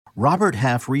Robert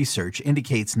Half research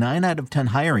indicates 9 out of 10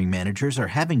 hiring managers are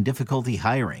having difficulty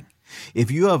hiring.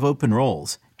 If you have open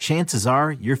roles, chances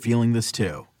are you're feeling this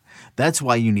too. That's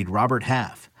why you need Robert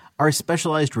Half. Our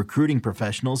specialized recruiting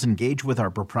professionals engage with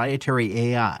our proprietary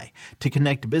AI to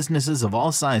connect businesses of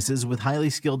all sizes with highly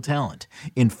skilled talent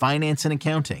in finance and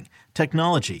accounting,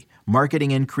 technology,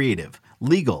 marketing and creative,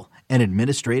 legal, and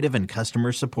administrative and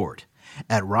customer support.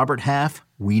 At Robert Half,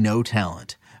 we know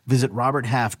talent. Visit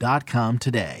roberthalf.com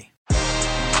today.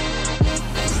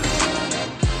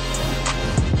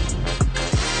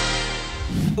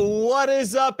 What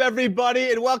is up,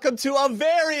 everybody, and welcome to a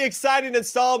very exciting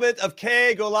installment of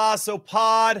Que Golazo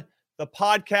Pod, the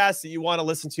podcast that you want to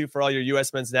listen to for all your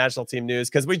U.S. men's national team news,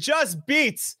 because we just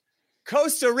beat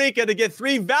Costa Rica to get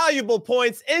 3 valuable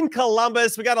points in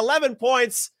Columbus. We got 11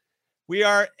 points. We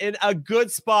are in a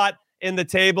good spot in the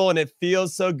table, and it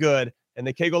feels so good. And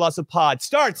the Que Golazo Pod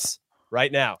starts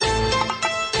right now.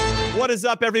 What is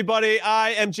up, everybody? I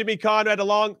am Jimmy Conrad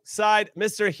alongside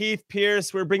Mr. Heath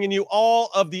Pierce. We're bringing you all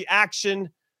of the action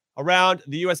around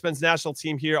the U.S. men's national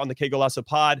team here on the Que Golazo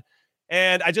Pod.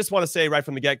 And I just want to say right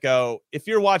from the get-go, if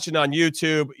you're watching on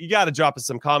YouTube, you got to drop us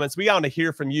some comments. We want to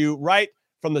hear from you right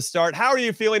from the start. How are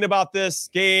you feeling about this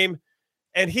game?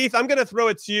 And Heath, I'm going to throw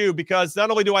it to you because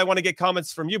not only do I want to get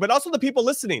comments from you, but also the people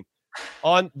listening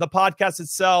on the podcast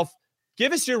itself.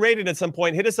 Give us your rating at some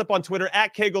point. Hit us up on Twitter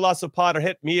at Que Golazo Pod, or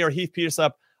hit me or Heath Pierce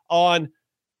up on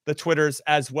the Twitters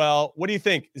as well. What do you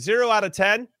think? 0 out of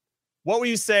 10? What would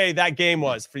you say that game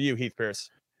was for you, Heath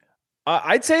Pierce?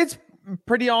 I'd say it's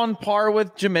pretty on par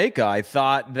with Jamaica. I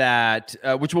thought that,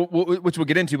 which we'll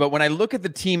get into, but when I look at the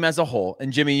team as a whole,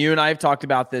 and Jimmy, you and I have talked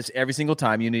about this every single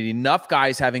time, you need enough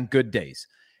guys having good days.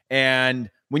 And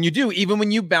when you do, even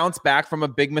when you bounce back from a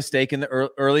big mistake in the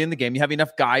early in the game, you have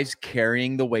enough guys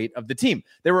carrying the weight of the team.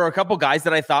 There were a couple guys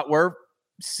that I thought were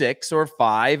 6 or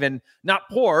 5 and not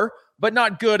poor, but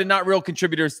not good and not real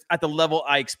contributors at the level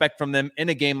I expect from them in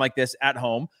a game like this at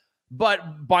home.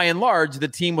 But by and large, the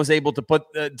team was able to put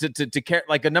to carry,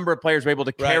 like a number of players were able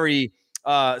to carry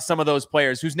some of those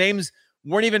players whose names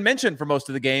weren't even mentioned for most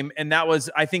of the game. And that was,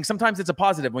 I think sometimes it's a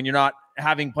positive when you're not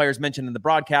having players mentioned in the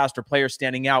broadcast or players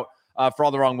standing out for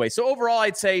all the wrong way. So overall,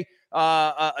 I'd say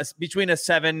between a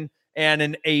 7 and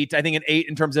an 8. I think an 8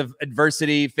 in terms of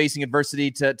adversity, facing adversity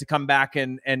to come back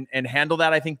and handle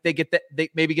that. I think they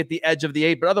maybe get the edge of the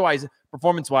 8, but otherwise,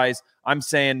 performance-wise, I'm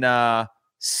saying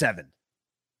 7.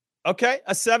 Okay,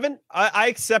 a 7. I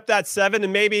accept that 7,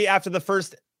 and maybe after the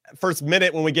first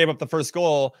minute when we gave up the first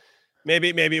goal, maybe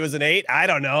it was an 8. I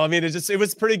don't know. I mean, it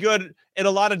was pretty good in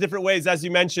a lot of different ways, as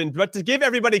you mentioned. But to give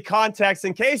everybody context,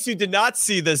 in case you did not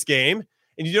see this game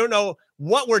and you don't know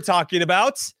what we're talking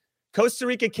about, Costa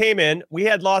Rica came in. We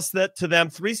had lost to them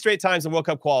 3 straight times in World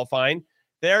Cup qualifying.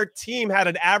 Their team had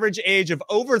an average age of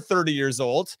over 30 years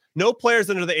old. No players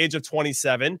under the age of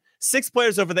 27. 6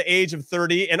 players over the age of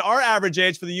 30. And our average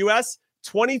age for the U.S.,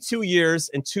 22 years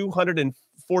and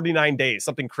 249 days.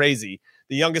 Something crazy.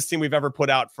 The youngest team we've ever put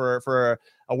out for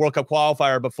a World Cup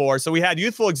qualifier before. So we had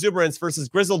youthful exuberance versus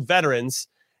grizzled veterans.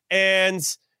 And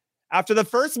after the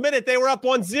first minute, they were up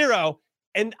 1-0.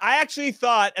 And I actually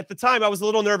thought at the time, I was a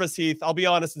little nervous, Heath, I'll be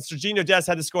honest. And Serginho Dest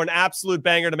had to score an absolute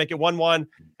banger to make it 1-1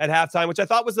 at halftime, which I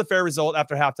thought was the fair result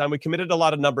after halftime. We committed a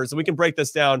lot of numbers, and we can break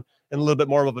this down in a little bit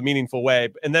more of a meaningful way.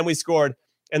 And then we scored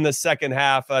in the second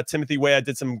half. Timothy Weah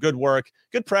did some good work,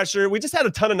 good pressure. We just had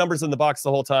a ton of numbers in the box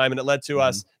the whole time, and it led to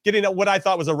us getting what I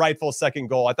thought was a rightful second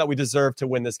goal. I thought we deserved to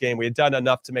win this game. We had done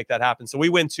enough to make that happen. So we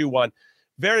win 2-1.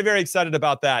 Very, very excited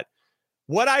about that.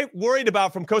 What I worried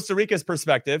about from Costa Rica's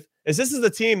perspective is this is a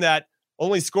team that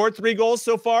only scored 3 goals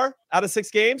so far out of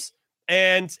 6 games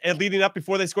and leading up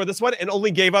before they scored this one, and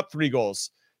only gave up 3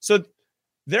 goals. So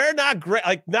they're not great,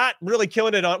 like not really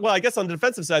killing it on, well, I guess on the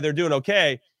defensive side, they're doing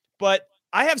okay, but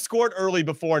I have scored early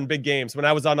before in big games when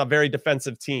I was on a very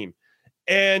defensive team.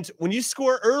 And when you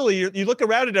score early, you look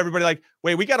around at everybody like,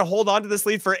 wait, we got to hold on to this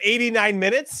lead for 89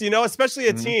 minutes, especially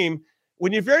a team.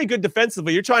 When you're very good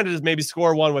defensively, you're trying to just maybe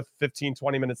score one with 15,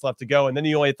 20 minutes left to go, and then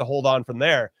you only have to hold on from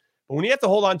there. But when you have to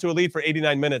hold on to a lead for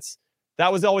 89 minutes,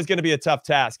 that was always going to be a tough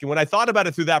task. And when I thought about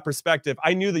it through that perspective,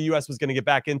 I knew the U.S. was going to get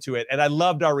back into it. And I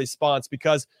loved our response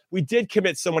because we did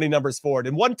commit so many numbers forward.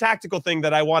 And one tactical thing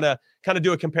that I want to kind of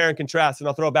do a compare and contrast, and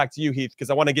I'll throw it back to you, Heath, because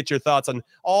I want to get your thoughts on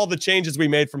all the changes we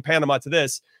made from Panama to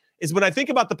this, is when I think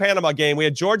about the Panama game, we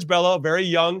had George Bello, very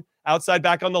young, outside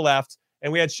back on the left,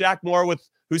 and we had Shaq Moore,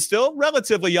 who's still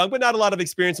relatively young, but not a lot of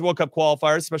experience in World Cup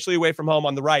qualifiers, especially away from home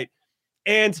on the right.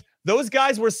 And those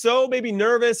guys were so maybe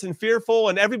nervous and fearful,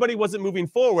 and everybody wasn't moving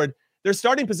forward. Their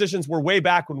starting positions were way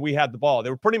back when we had the ball. They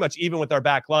were pretty much even with our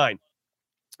back line.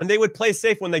 And they would play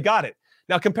safe when they got it.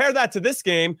 Now compare that to this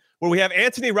game where we have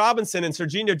Anthony Robinson and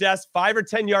Serginho Dest 5 or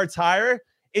 10 yards higher.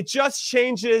 It just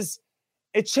changes.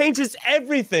 It changes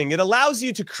everything. It allows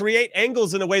you to create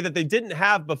angles in a way that they didn't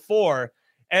have before.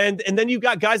 And then you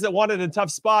got guys that wanted in tough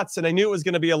spots, and I knew it was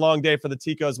going to be a long day for the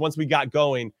Ticos once we got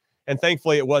going. And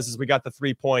thankfully it was, as we got the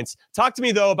 3 points. Talk to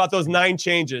me, though, about those 9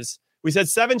 changes. We said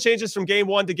 7 changes from game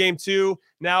 1 to game 2.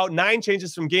 Now 9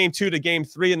 changes from game 2 to game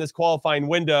 3 in this qualifying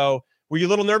window. Were you a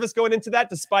little nervous going into that,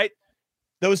 despite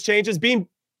those changes being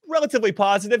relatively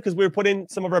positive because we were putting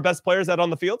some of our best players out on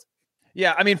the field?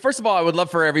 Yeah, I mean, first of all, I would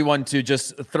love for everyone to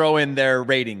just throw in their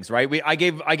ratings, right? I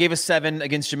gave a 7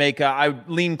 against Jamaica. I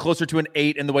lean closer to an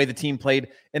 8 in the way the team played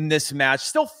in this match.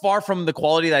 Still far from the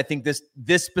quality that I think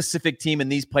this specific team and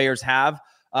these players have.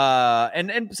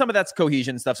 And some of that's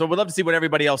cohesion stuff. So we'd love to see what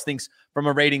everybody else thinks from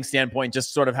a rating standpoint,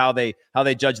 just sort of how they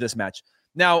judge this match.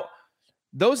 Now,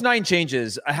 those 9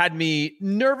 changes had me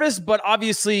nervous, but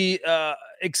obviously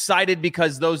excited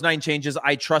because those 9 changes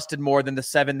I trusted more than the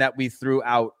 7 that we threw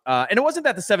out. And it wasn't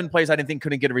that the 7 players I didn't think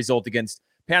couldn't get a result against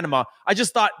Panama. I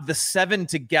just thought the 7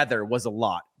 together was a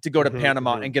lot to go to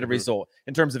Panama and get a result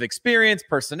in terms of experience,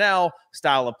 personnel,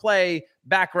 style of play,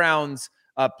 backgrounds,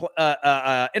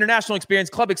 international experience,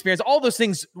 club experience. All those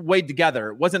things weighed together.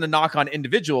 It wasn't a knock on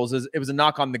individuals. It was a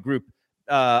knock on the group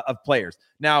of players.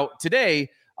 Now, today,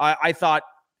 I thought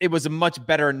it was a much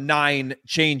better 9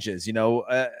 changes. You know,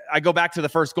 I go back to the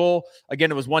first goal.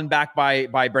 Again, it was one back by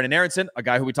Brendan Aronson, a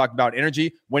guy who we talked about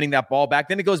energy, winning that ball back.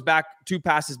 Then it goes back 2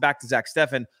 passes back to Zach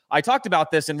Steffen. I talked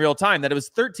about this in real time, that it was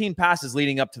 13 passes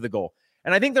leading up to the goal.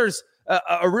 And I think there's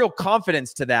a real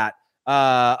confidence to that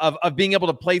of being able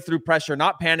to play through pressure,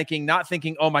 not panicking, not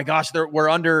thinking, oh my gosh, we're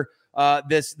under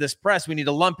this press. We need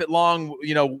to lump it long.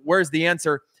 You know, where's the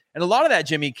answer? And a lot of that,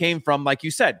 Jimmy, came from, like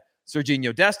you said,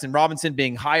 Serginho Dest and Robinson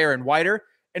being higher and wider.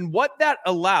 And what that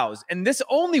allows, and this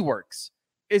only works,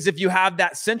 is if you have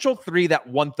that central 3 that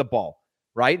want the ball,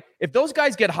 right? If those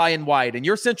guys get high and wide and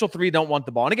your central 3 don't want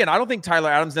the ball. And again, I don't think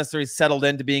Tyler Adams necessarily settled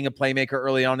into being a playmaker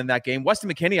early on in that game. Weston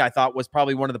McKennie, I thought, was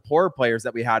probably one of the poorer players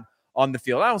that we had on the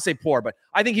field. I don't say poor, but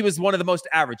I think he was one of the most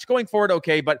average. Going forward,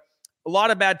 okay, but a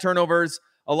lot of bad turnovers,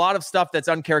 a lot of stuff that's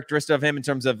uncharacteristic of him in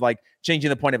terms of like changing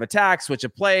the point of attack, switch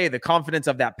of play, the confidence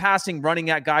of that passing,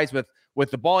 running at guys with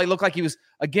the ball. He looked like he was,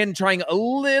 again, trying a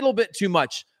little bit too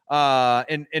much,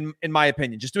 in my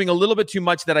opinion. Just doing a little bit too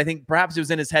much that I think perhaps it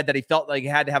was in his head that he felt like he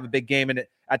had to have a big game, and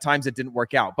at times it didn't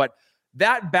work out. But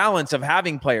that balance of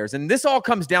having players, and this all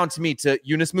comes down to me to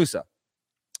Yunus Musa.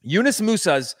 Yunus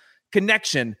Musa's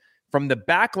connection from the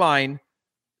back line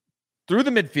through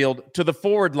the midfield to the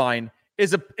forward line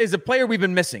is a player we've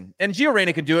been missing. And Gio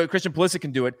Reyna can do it. Christian Pulisic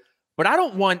can do it. But I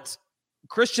don't want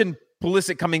Christian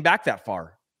Pulisic coming back that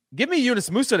far. Give me Yunus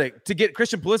Musa to get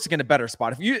Christian Pulisic in a better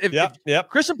spot. If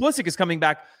Christian Pulisic is coming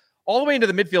back all the way into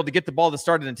the midfield to get the ball to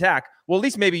start an attack, well, at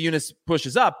least maybe Yunus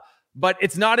pushes up. But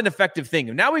it's not an effective thing.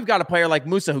 And now we've got a player like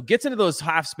Musa who gets into those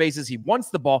half spaces. He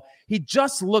wants the ball. He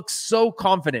just looks so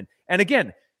confident. And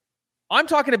again, I'm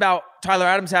talking about Tyler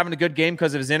Adams having a good game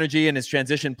because of his energy and his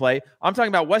transition play. I'm talking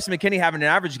about Weston McKennie having an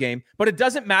average game, but it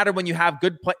doesn't matter when you have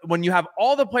when you have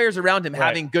all the players around him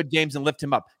having good games and lift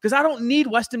him up. Because I don't need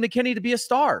Weston McKennie to be a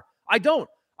star. I don't.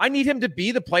 I need him to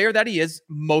be the player that he is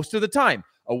most of the time.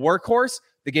 A workhorse.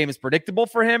 The game is predictable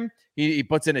for him. He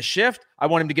puts in a shift. I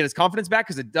want him to get his confidence back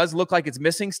because it does look like it's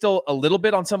missing still a little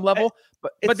bit on some level.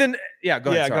 But then, go ahead.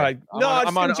 Yeah, sorry. Go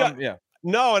ahead.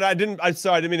 No, and I'm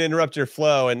sorry, I didn't mean to interrupt your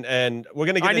flow, and we're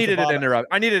gonna get. I needed it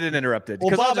interrupted.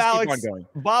 Well,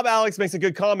 Bob Alex makes a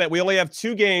good comment. We only have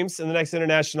 2 games in the next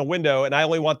international window, and I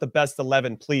only want the best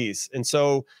 11, please. And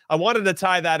so I wanted to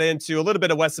tie that into a little bit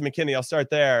of Weston McKennie. I'll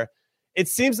start there. It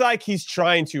seems like he's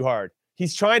trying too hard.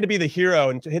 He's trying to be the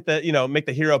hero and to hit make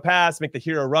the hero pass, make the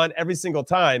hero run every single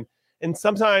time. And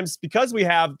sometimes because we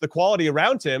have the quality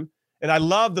around him, and I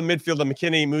love the midfield of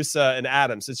McKennie, Musa, and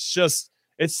Adams.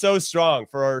 It's so strong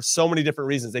for so many different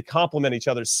reasons. They complement each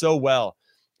other so well.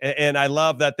 And I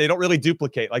love that they don't really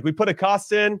duplicate. Like we put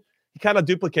Acosta in, he kind of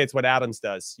duplicates what Adams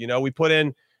does. You know, we put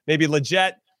in maybe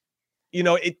Leggett, he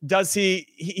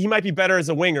might be better as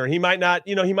a winger. He might not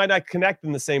connect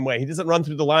in the same way. He doesn't run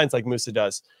through the lines like Musa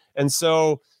does. And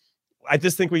so I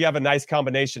just think we have a nice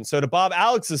combination. So to Bob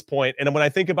Alex's point, and when I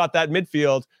think about that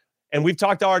midfield, and we've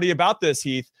talked already about this,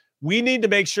 Heath, we need to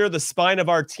make sure the spine of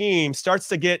our team starts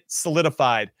to get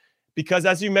solidified because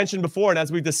as you mentioned before, and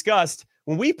as we discussed,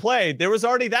 when we played, that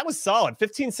was solid.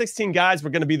 15, 16 guys were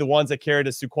going to be the ones that carried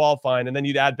us through qualifying. And then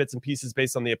you'd add bits and pieces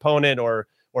based on the opponent or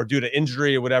due to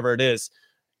injury or whatever it is.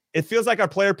 It feels like our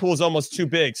player pool is almost too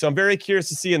big. So I'm very curious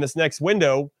to see in this next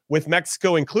window with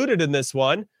Mexico included in this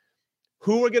one,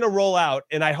 who we're going to roll out.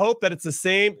 And I hope that it's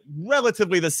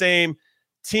relatively the same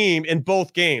team in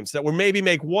both games, that we'll maybe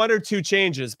make one or two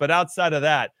changes. But outside of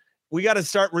that, we got to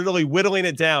start really whittling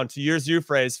it down, to use your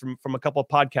phrase from a couple of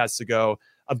podcasts ago,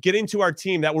 of getting to our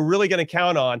team that we're really going to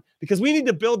count on, because we need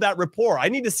to build that rapport. I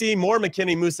need to see more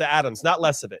McKinney, Musa, Adams, not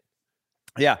less of it.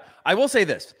 Yeah, I will say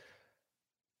this.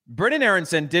 Brennan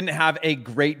Aronson didn't have a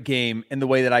great game in the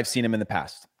way that I've seen him in the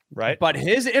past. Right. But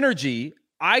his energy,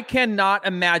 I cannot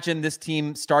imagine this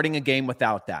team starting a game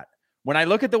without that. When I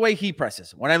look at the way he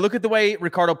presses, when I look at the way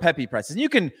Ricardo Pepi presses, and you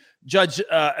can judge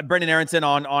Brendan Aronson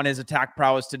on his attack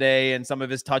prowess today and some of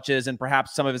his touches and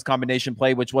perhaps some of his combination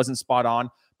play, which wasn't spot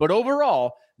on. But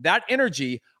overall, that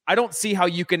energy, I don't see how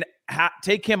you can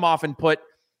take him off and put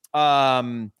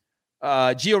Gio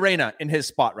Reyna in his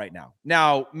spot right now.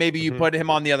 Now, maybe you put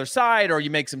him on the other side or you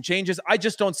make some changes. I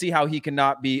just don't see how he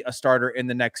cannot be a starter in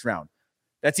the next round.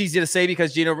 That's easy to say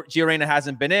because Gio Reyna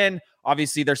hasn't been in.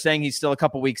 Obviously, they're saying he's still a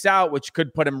couple weeks out, which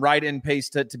could put him right in pace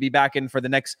to be back in for the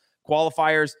next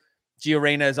qualifiers. Gio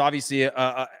Reyna is obviously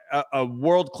a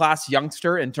world-class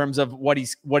youngster in terms of what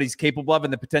he's capable of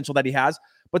and the potential that he has.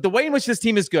 But the way in which this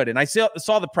team is good, and I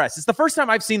saw the press. It's the first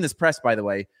time I've seen this press, by the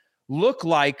way, look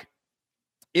like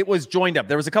it was joined up.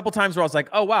 There was a couple times where I was like,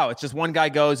 oh, wow, it's just one guy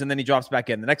goes and then he drops back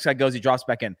in. The next guy goes, he drops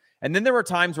back in. And then there were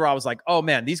times where I was like, oh,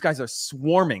 man, these guys are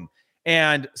swarming.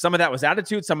 And some of that was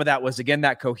attitude. Some of that was, again,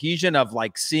 that cohesion of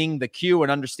like seeing the cue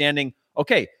and understanding,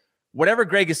 okay, whatever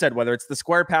Greg has said, whether it's the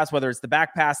square pass, whether it's the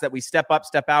back pass, that we step up,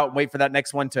 step out, and wait for that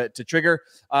next one to trigger.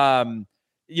 It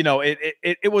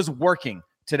was working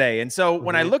today. And so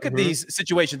when I look at these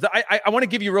situations, I want to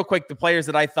give you real quick the players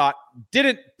that I thought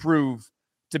didn't prove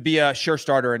to be a sure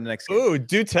starter in the next game. Ooh,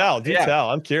 do tell.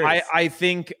 I'm curious. I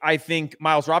think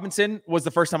Miles Robinson was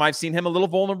the first time I've seen him a little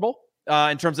vulnerable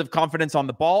in terms of confidence on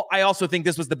the ball. I also think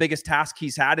this was the biggest task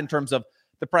he's had in terms of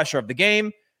the pressure of the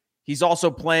game. He's also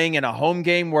playing in a home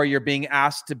game where you're being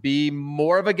asked to be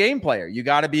more of a game player. You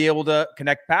got to be able to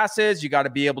connect passes. You got to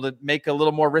be able to make a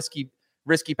little more risky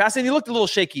passes. And he looked a little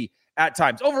shaky at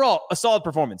times. Overall, a solid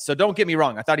performance. So don't get me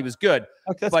wrong. I thought he was good.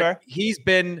 Okay, that's but fair. He's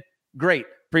been great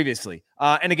previously.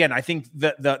 And again, I think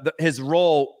his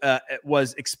role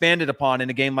was expanded upon in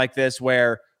a game like this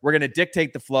where we're going to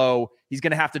dictate the flow. He's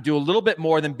going to have to do a little bit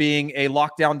more than being a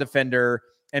lockdown defender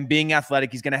and being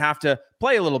athletic. He's going to have to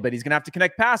play a little bit. He's going to have to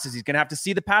connect passes. He's going to have to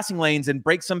see the passing lanes and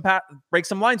break some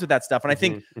lines with that stuff. And I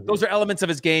think those are elements of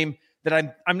his game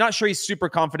that I'm not sure he's super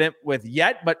confident with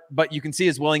yet, but you can see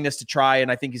his willingness to try.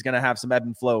 And I think he's going to have some ebb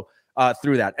and flow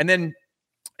through that. And then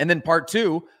part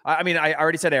two, I mean, I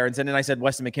already said Aronson and I said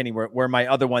Weston McKennie were my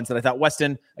other ones that I thought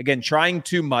Weston, again, trying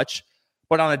too much.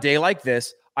 But on a day like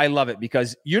this, I love it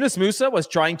because Yunus Musa was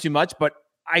trying too much, but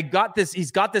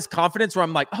he's got this confidence where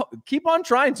I'm like, oh, keep on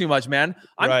trying too much, man.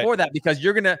 I'm for that because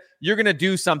you're going to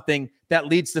do something that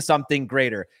leads to something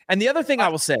greater. And the other thing I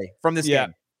will say from this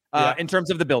game in terms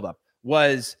of the buildup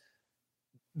was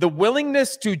the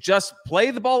willingness to just play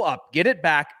the ball up, get it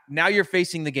back. Now you're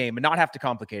facing the game and not have to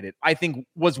complicate it, I think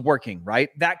was working, right?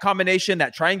 That combination,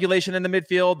 that triangulation in the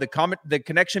midfield, the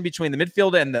connection between the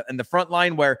midfield and the front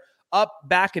line where up,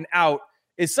 back, and out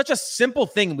is such a simple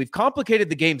thing. We've complicated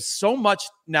the game so much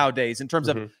nowadays in terms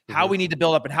of how we need to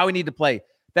build up and how we need to play.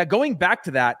 That going back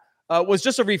to that was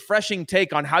just a refreshing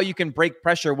take on how you can break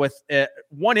pressure with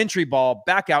one entry ball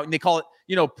back out. And they call it,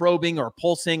 probing or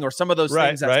pulsing or some of those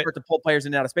things that start to pull players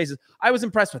in and out of spaces. I was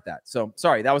impressed with that. So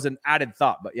sorry, that was an added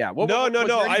thought, but yeah. No.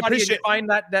 I appreciate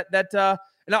that.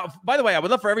 Now, by the way, I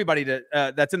would love for everybody to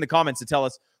that's in the comments to tell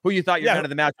us who you thought your man of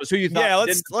the match was, who you thought. Yeah,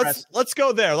 let's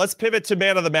go there. Let's pivot to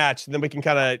man of the match, and then we can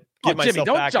kind of get myself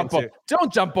Jimmy, back into.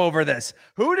 Don't jump over this.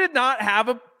 Who did not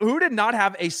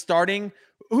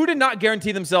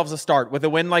guarantee themselves a start with a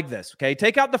win like this? Okay,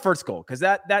 take out the first goal because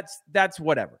that's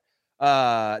whatever.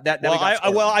 I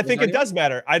think it does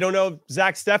matter. I don't know.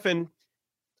 Zach Steffen,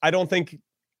 I don't think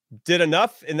did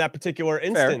enough in that particular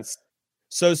instance.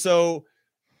 Fair. So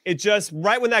it just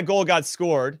right when that goal got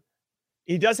scored,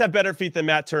 he does have better feet than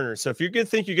Matt Turner. So if you're going to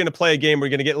think you're going to play a game where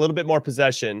you're going to get a little bit more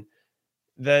possession,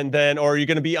 then or you're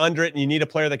going to be under it and you need a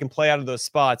player that can play out of those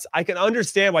spots, I can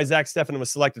understand why Zach Steffen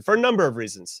was selected for a number of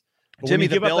reasons. But Jimmy,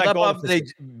 the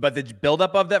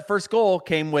buildup of that first goal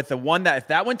came with the one that if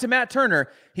that went to Matt Turner,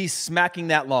 he's smacking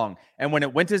that long. And when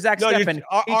it went to Zach Steffen,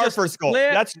 our first goal.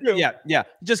 That's true. Yeah.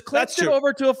 Just clipped it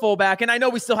over to a fullback. And I know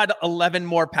we still had 11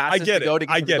 more passes to go to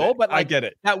get the goal, but I get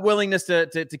it. That willingness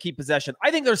to keep possession. I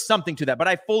think there's something to that, but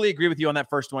I fully agree with you on that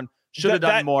first one. Should have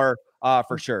done more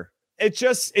for sure. You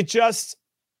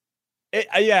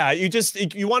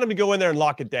want him to go in there and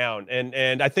lock it down.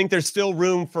 And I think there's still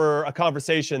room for a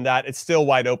conversation that it's still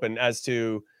wide open as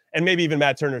to and maybe even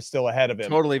Matt Turner's still ahead of him.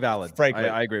 Totally valid. Frankly,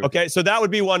 I agree with okay, you. so that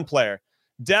would be one player.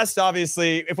 Dest,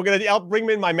 obviously, if we're going to, I'll bring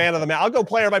in my man of the match. I'll go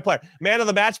player by player. Man of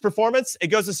the match performance, it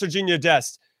goes to Sergiño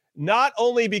Dest. Not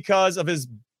only because of his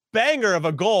banger of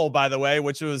a goal, by the way,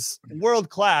 which was world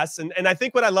class. And I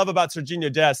think what I love about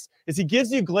Sergiño Dest is he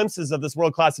gives you glimpses of this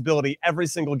world class ability every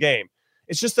single game.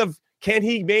 It's just can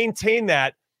he maintain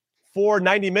that for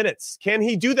 90 minutes? Can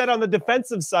he do that on the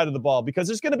defensive side of the ball? Because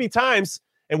there's going to be times,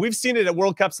 and we've seen it at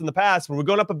World Cups in the past, where we're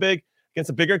going up against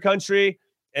a bigger country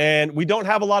and we don't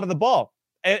have a lot of the ball.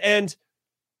 And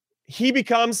he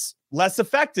becomes less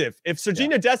effective. If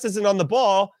Sergiño Dest isn't on the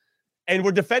ball and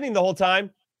we're defending the whole time,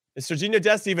 is Sergiño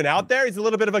Dest even out there? He's a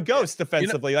little bit of a ghost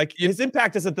defensively. His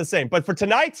impact isn't the same. But for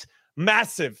tonight,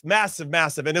 massive. And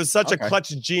it was such a clutch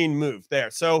gene move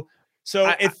there. So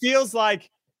it feels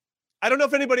like, I don't know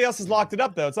if anybody else has locked it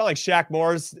up, though. It's not like Shaq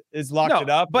Moore's is locked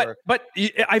it up. But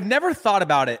I've never thought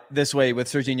about it this way with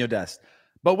Sergiño Dest.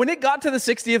 But when it got to the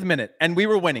 60th minute and we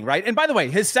were winning, right? And by the way,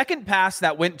 his second pass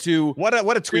that went to... What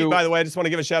a tweet, by the way. I just want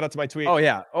to give a shout out to my tweet. Oh,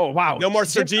 yeah. Oh, wow. No more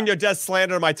Sergiño Dest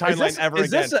slander on my timeline ever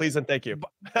again. Please and thank you.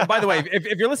 By the way, if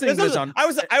you're listening to this on...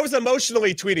 I was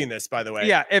emotionally tweeting this, by the way.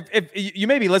 Yeah, if you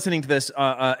may be listening to this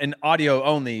in audio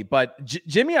only, but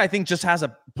Jimmy, I think, just has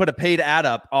put a paid ad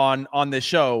up on this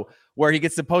show where he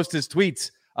gets to post his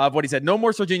tweets of what he said. No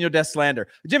more Sergiño Dest slander.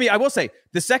 Jimmy, I will say,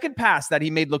 the second pass that he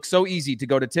made look so easy to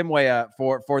go to Tim Weah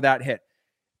for that hit,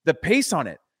 the pace on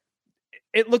it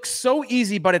looks so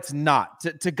easy, but it's not.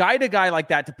 To guide a guy like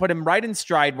that, to put him right in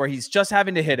stride where he's just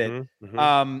having to hit it,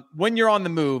 when you're on the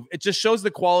move, it just shows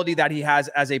the quality that he has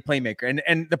as a playmaker.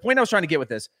 And the point I was trying to get with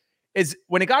this is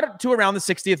when it got to around the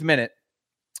 60th minute,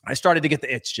 I started to get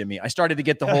the itch, Jimmy. I started to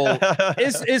get the whole,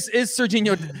 is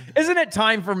Sergiño, isn't it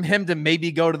time for him to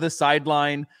maybe go to the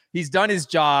sideline? He's done his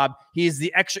job. He's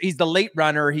the late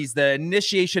runner. He's the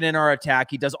initiation in our attack.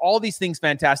 He does all these things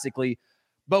fantastically,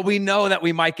 but we know that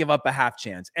we might give up a half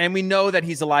chance. And we know that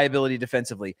he's a liability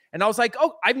defensively. And I was like,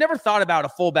 I've never thought about a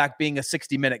fullback being a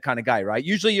 60-minute kind of guy, right?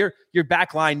 Usually your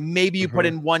back line, maybe you put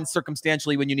in one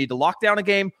circumstantially when you need to lock down a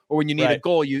game or when you need a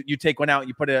goal, you take one out and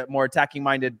you put a more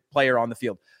attacking-minded player on the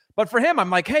field. But for him, I'm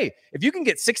like, hey, if you can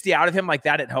get 60 out of him like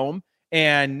that at home,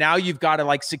 and now you've got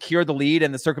to secure the lead,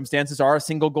 and the circumstances are a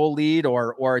single goal lead,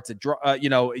 or it's a draw.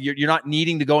 You're not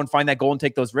needing to go and find that goal and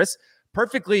take those risks.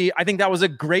 Perfectly, I think that was a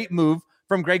great move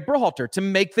from Greg Berhalter to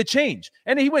make the change.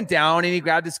 And he went down and he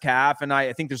grabbed his calf. And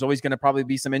I think there's always going to probably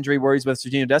be some injury worries with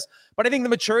Sergiño Dest. But I think the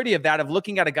maturity of that, of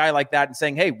looking at a guy like that and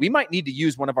saying, hey, we might need to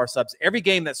use one of our subs every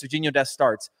game that Sergiño Dest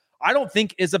starts, I don't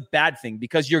think is a bad thing,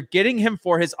 because you're getting him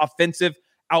for his offensive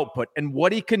output and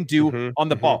what he can do on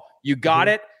the ball. You got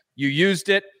it. You used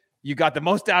it. You got the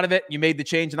most out of it. You made the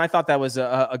change. And I thought that was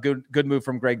a good move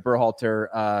from Greg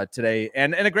Berhalter today.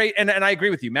 And a great, and I agree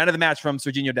with you, man of the match from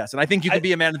Sergiño Dest. And I think you could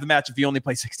be a man of the match if you only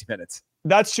play 60 minutes.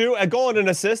 That's true. A goal and an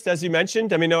assist, as you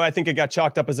mentioned. I mean, no, I think it got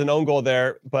chalked up as an own goal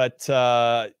there, but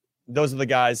those are the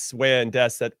guys, Weah and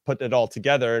Dest, that put it all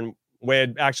together. And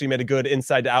Weah actually made a good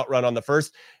inside to out run on the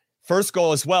first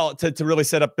goal as well to really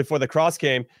set up before the cross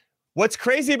came. What's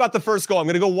crazy about the first goal, I'm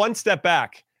going to go one step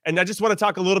back, and I just want to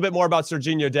talk a little bit more about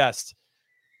Sergiño Dest.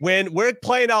 When we're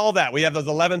playing all that, we have those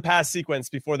 11 pass sequence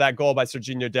before that goal by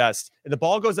Sergiño Dest, and the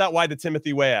ball goes out wide to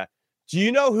Timothy Weah. Do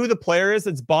you know who the player is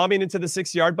that's bombing into the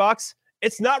 6-yard box?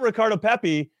 It's not Ricardo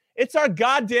Pepi. It's our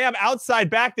goddamn outside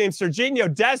back named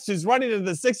Sergiño Dest, who's running into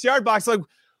the 6-yard box. Like,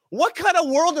 what kind of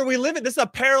world are we living? This is a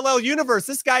parallel universe.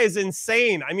 This guy is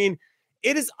insane. I mean,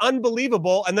 it is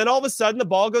unbelievable. And then all of a sudden, the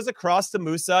ball goes across to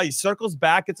Musa. He circles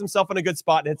back, gets himself in a good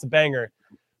spot, and hits a banger.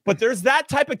 But there's that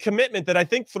type of commitment that I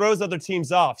think throws other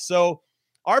teams off. So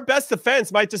our best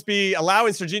defense might just be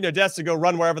allowing Sergiño Dest to go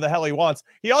run wherever the hell he wants.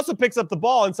 He also picks up the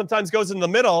ball and sometimes goes in the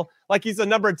middle like he's a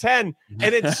number 10.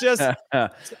 And it's just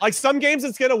like some games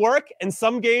it's going to work, and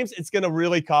some games it's going to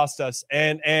really cost us.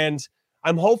 And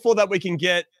I'm hopeful that we can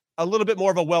get a little bit more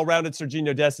of a well-rounded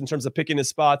Sergiño Dest in terms of picking his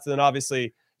spots, and then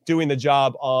obviously doing the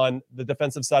job on the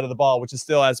defensive side of the ball, which is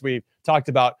still, as we talked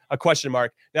about, a question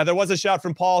mark. Now, there was a shout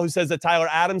from Paul who says that Tyler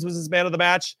Adams was his man of the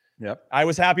match. Yep. I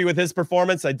was happy with his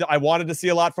performance. I wanted to see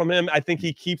a lot from him. I think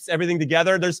he keeps everything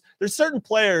together. There's certain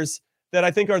players that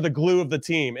I think are the glue of the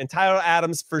team. And Tyler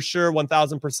Adams, for sure,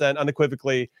 1,000%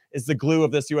 unequivocally, is the glue of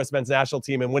this U.S. men's national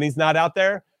team. And when he's not out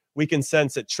there, we can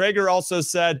sense it. Traeger also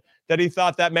said that he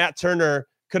thought that Matt Turner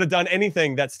could have done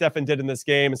anything that Stefan did in this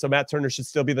game. And so Matt Turner should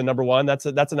still be the number one. That's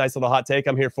a nice little hot take.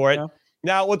 I'm here for it. Yeah.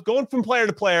 Now, with going from player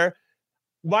to player,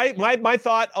 my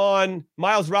thought on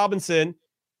Miles Robinson,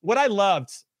 what I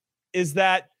loved is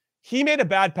that he made a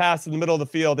bad pass in the middle of the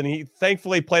field, and he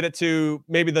thankfully played it to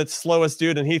maybe the slowest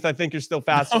dude. And Heath, I think you're still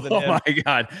faster than him. Oh my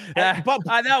God.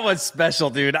 That was special,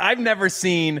 dude. I've never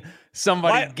seen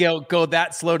somebody go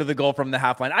that slow to the goal from the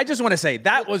half line. I just want to say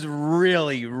that was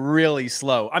really, really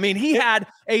slow. I mean, he had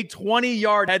a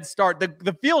 20-yard head start.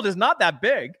 The field is not that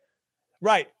big.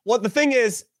 Right. Well, the thing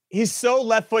is, he's so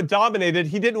left foot dominated,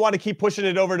 he didn't want to keep pushing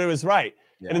it over to his right.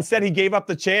 Yeah. And instead, he gave up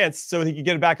the chance so he could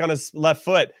get it back on his left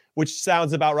foot, which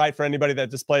sounds about right for anybody that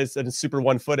just plays and is super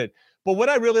one-footed. But what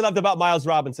I really loved about Miles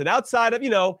Robinson, outside of,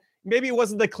 maybe it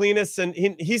wasn't the cleanest, and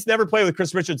he's never played with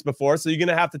Chris Richards before, so you're going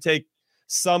to have to take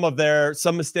some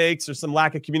mistakes or some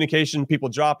lack of communication, people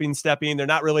dropping, stepping. They're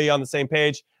not really on the same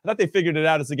page. I thought they figured it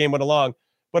out as the game went along.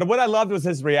 But what I loved was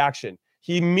his reaction.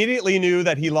 He immediately knew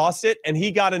that he lost it, and he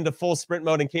got into full sprint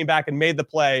mode and came back and made the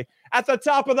play at the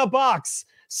top of the box.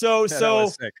 So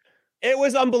it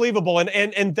was unbelievable.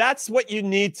 And that's what you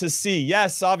need to see.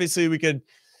 Yes, obviously we could,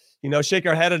 shake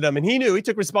our head at him, and he knew he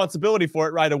took responsibility for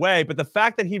it right away. But the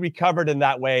fact that he recovered in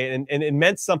that way and it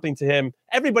meant something to him,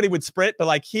 everybody would sprint, but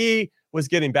like he was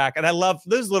getting back. And I love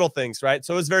those little things, right?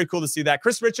 So it was very cool to see that.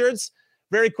 Chris Richards,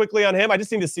 very quickly on him. I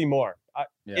just need to see more.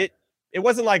 It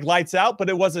wasn't like lights out, but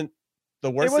it wasn't the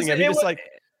worst thing. I was like,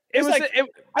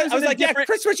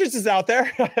 Chris Richards is out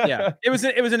there. Yeah, it was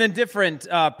an indifferent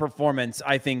performance,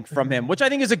 I think, from him, which I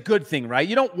think is a good thing, right?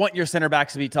 You don't want your center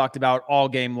backs to be talked about all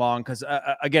game long because,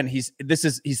 again, he's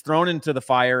thrown into the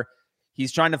fire.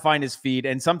 He's trying to find his feet,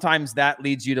 and sometimes that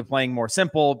leads you to playing more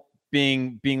simple,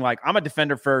 being like, I'm a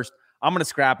defender first. I'm going to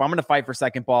scrap. I'm going to fight for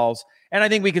second balls, and I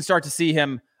think we can start to see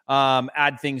him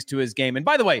add things to his game. And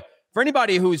by the way, for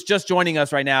anybody who's just joining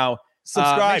us right now,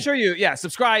 subscribe. Make sure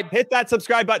subscribe. Hit that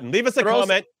subscribe button. Leave us a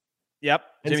comment. Yep.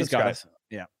 Jimmy's got us.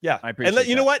 Yeah. I appreciate it.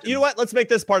 You know what? Let's make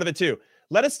this part of it too.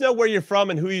 Let us know where you're from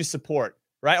and who you support,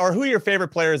 right? Or who your favorite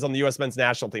player is on the U.S. men's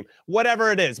national team.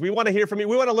 Whatever it is. We want to hear from you.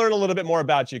 We want to learn a little bit more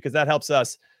about you because that helps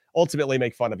us ultimately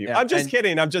make fun of you. Yeah, I'm just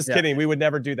kidding. We would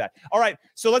never do that. All right.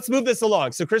 So let's move this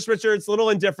along. So Chris Richards, a little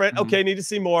indifferent. Mm-hmm. Okay. Need to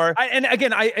see more.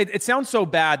 It sounds so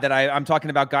bad that I'm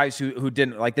talking about guys who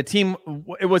didn't like the team.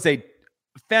 It was a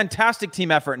fantastic team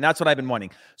effort, and that's what I've been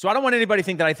wanting. So I don't want anybody to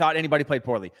think that I thought anybody played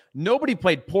poorly. Nobody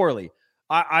played poorly.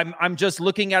 I'm just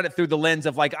looking at it through the lens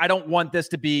of like, I don't want this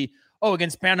to be,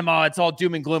 against Panama, it's all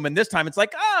doom and gloom. And this time it's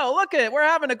like, look at it. We're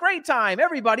having a great time.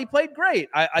 Everybody played great.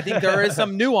 I think there is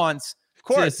some nuance of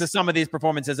course to some of these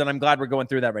performances, and I'm glad we're going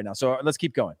through that right now. So let's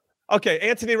keep going. Okay,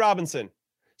 Anthony Robinson.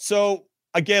 So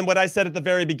again, what I said at the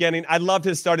very beginning, I loved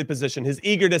his starting position, his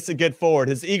eagerness to get forward,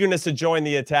 his eagerness to join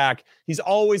the attack. He's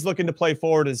always looking to play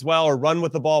forward as well or run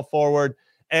with the ball forward.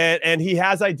 And he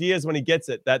has ideas when he gets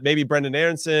it that maybe Brendan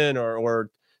Aronson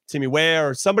or Timmy Ware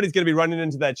or somebody's going to be running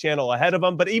into that channel ahead of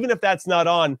him. But even if that's not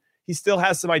on, he still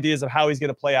has some ideas of how he's going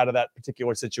to play out of that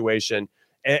particular situation.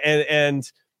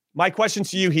 And my question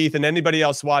to you, Heath, and anybody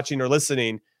else watching or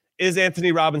listening, is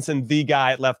Anthony Robinson the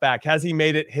guy at left back? Has he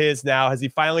made it his now? Has he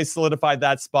finally solidified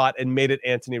that spot and made it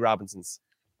Anthony Robinson's?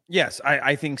 Yes,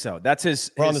 I think so. That's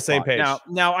his. We're on the same page.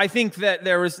 Now, I think that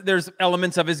there's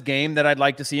elements of his game that I'd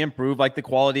like to see improve, like the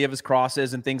quality of his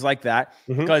crosses and things like that.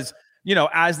 Mm-hmm. Because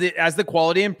as the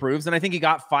quality improves, and I think he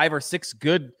got 5 or 6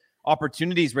 good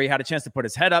opportunities where he had a chance to put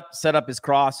his head up, set up his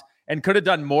cross, and could have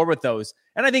done more with those.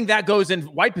 And I think that goes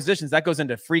in wide positions. That goes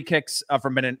into free kicks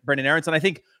from Brendan Aronson. I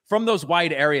think from those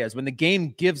wide areas, when the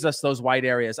game gives us those wide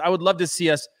areas, I would love to see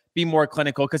us be more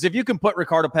clinical. Because if you can put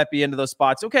Ricardo Pepi into those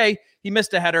spots, okay, he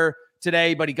missed a header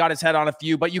today, but he got his head on a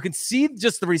few. But you can see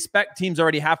just the respect teams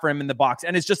already have for him in the box.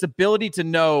 And it's just ability to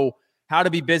know how to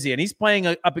be busy. And he's playing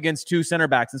up against 2 center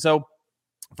backs. And so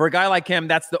for a guy like him,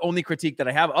 that's the only critique that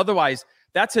I have. Otherwise,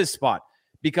 that's his spot.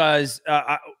 Because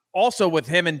also with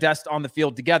him and Dest on the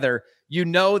field together,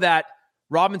 that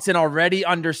Robinson already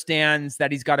understands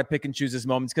that he's got to pick and choose his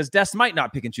moments because Dest might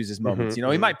not pick and choose his moments. Mm-hmm.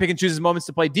 He might pick and choose his moments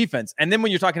to play defense. And then when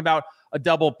you're talking about a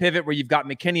double pivot where you've got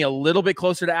McKinney a little bit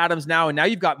closer to Adams now, and now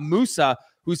you've got Musa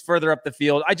who's further up the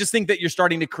field, I just think that you're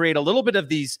starting to create a little bit of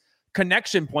these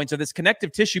connection points or this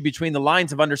connective tissue between the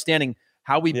lines of understanding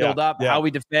how we build up, how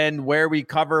we defend, where we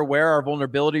cover, where our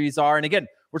vulnerabilities are. And again,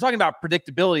 we're talking about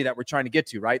predictability that we're trying to get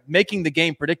to, right? Making the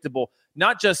game predictable,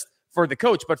 not just for the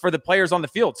coach, but for the players on the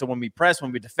field. So when we press,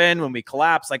 when we defend, when we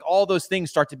collapse, like all those things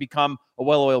start to become a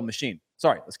well-oiled machine.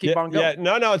 Sorry, let's keep on going.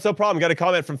 Yeah, no, it's no problem. Got a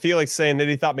comment from Felix saying that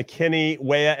he thought McKinney,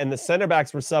 Weah, and the center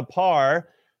backs were subpar,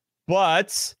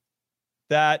 but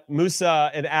that Musa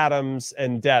and Adams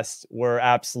and Dest were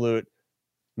absolute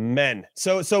men.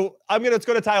 So let's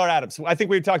go to Tyler Adams. I think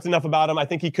we've talked enough about him. I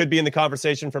think he could be in the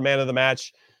conversation for man of the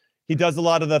match. He does a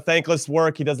lot of the thankless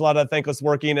work. He does a lot of the thankless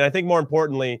working. And I think more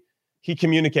importantly, he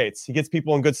communicates. He gets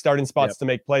people in good starting spots to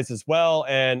make plays as well,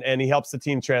 and he helps the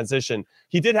team transition.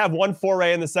 He did have one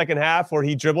foray in the second half where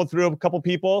he dribbled through a couple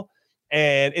people,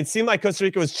 and it seemed like Costa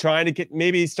Rica was trying to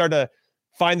maybe start to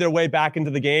find their way back into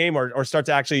the game or start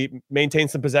to actually maintain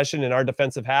some possession in our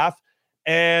defensive half.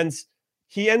 And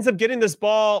he ends up getting this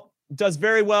ball, does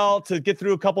very well to get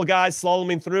through a couple guys,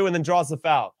 slaloming through, and then draws the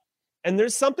foul. And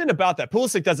there's something about that.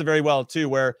 Pulisic does it very well too,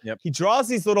 where he draws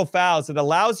these little fouls that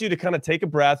allows you to kind of take a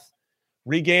breath,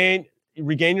 regain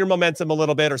your momentum a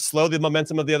little bit, or slow the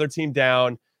momentum of the other team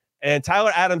down. And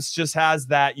Tyler Adams just has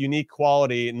that unique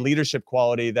quality and leadership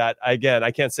quality that, again, I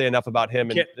can't say enough about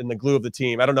him and the glue of the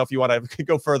team. I don't know if you want to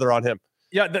go further on him.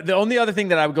 Yeah, the only other thing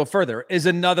that I would go further is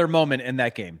another moment in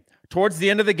that game. Towards the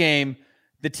end of the game,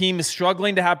 the team is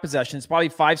struggling to have possession. It's probably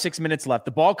 5-6 minutes left.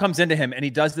 The ball comes into him, and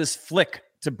he does this flick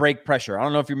to break pressure. I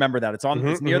don't know if you remember that. It's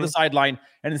near the sideline.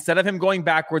 And instead of him going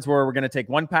backwards where we're going to take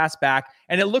one pass back,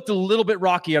 and it looked a little bit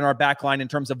rocky on our back line in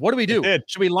terms of what do we do?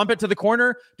 Should we lump it to the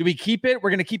corner? Do we keep it? We're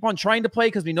going to keep on trying to play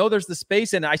because we know there's the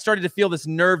space. And I started to feel this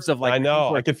nerves of like, I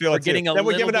know, I could feel it getting too. Then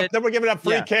we're giving up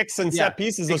free kicks and set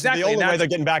pieces. Exactly. The only way they're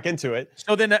getting back into it.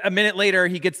 So then a minute later,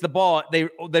 he gets the ball.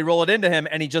 They roll it into him,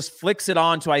 and he just flicks it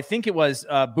on to, I think it was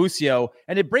Busio,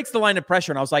 and it breaks the line of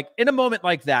pressure. And I was like, in a moment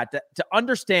like that, to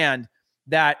understand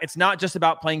that it's not just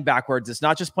about playing backwards. It's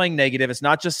not just playing negative. It's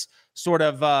not just sort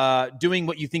of doing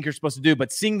what you think you're supposed to do,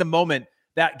 but seeing the moment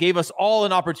that gave us all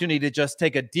an opportunity to just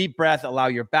take a deep breath, allow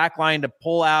your back line to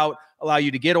pull out, allow you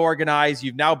to get organized.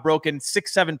 You've now broken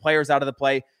 6-7 players out of the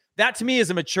play. That to me is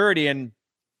a maturity. And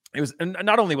it was, and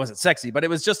not only was it sexy, but it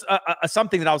was just a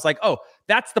something that I was like, oh,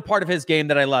 that's the part of his game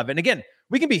that I love. And again,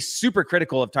 we can be super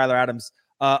critical of Tyler Adams,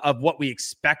 of what we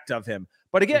expect of him.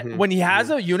 But again, when he has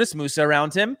a Yunus Musa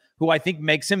around him, who I think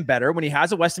makes him better, when he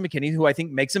has a Weston McKennie, who I think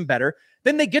makes him better,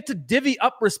 then they get to divvy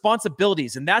up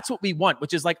responsibilities. And that's what we want,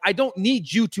 which is like, I don't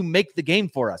need you to make the game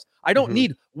for us. I don't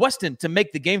need Weston to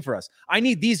make the game for us. I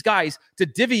need these guys to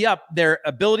divvy up their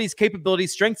abilities,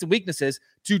 capabilities, strengths, and weaknesses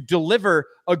to deliver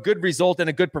a good result and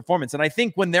a good performance. And I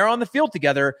think when they're on the field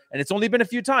together, and it's only been a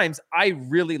few times, I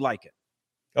really like it.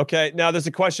 Okay, now there's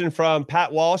a question from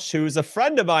Pat Walsh, who's a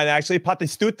friend of mine, actually,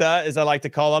 Patistuta, as I like to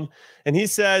call him. And he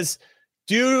says,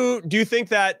 do you think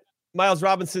that Miles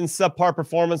Robinson's subpar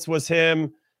performance was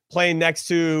him playing next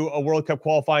to a World Cup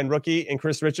qualifying rookie in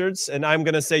Chris Richards? And I'm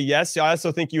going to say yes. I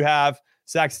also think you have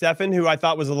Zach Steffen, who I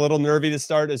thought was a little nervy to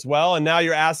start as well. And now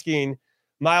you're asking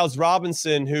Miles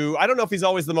Robinson, who I don't know if he's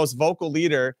always the most vocal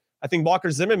leader. I think Walker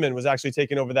Zimmerman was actually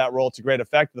taking over that role to great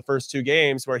effect the first two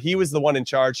games, where he was the one in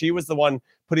charge. He was the one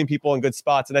putting people in good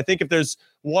spots. And I think if there's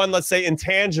one, let's say,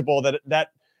 intangible that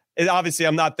obviously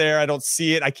I'm not there, I don't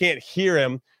see it, I can't hear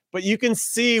him, but you can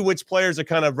see which players are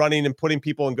kind of running and putting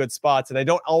people in good spots. And I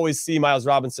don't always see Miles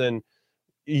Robinson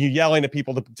yelling at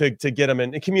people to get them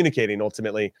and communicating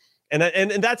ultimately. And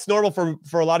that's normal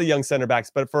for a lot of young center backs,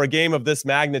 but for a game of this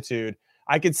magnitude,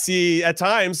 I could see at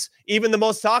times even the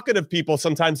most talkative people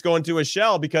sometimes go into a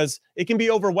shell because it can be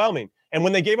overwhelming. And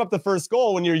when they gave up the first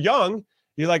goal, when you're young,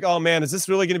 you're like, oh man, is this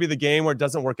really going to be the game where it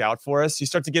doesn't work out for us? You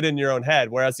start to get in your own head.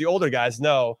 Whereas the older guys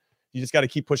know you just got to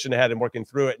keep pushing ahead and working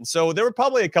through it. And so there were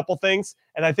probably a couple things.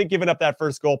 And I think giving up that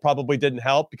first goal probably didn't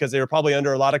help because they were probably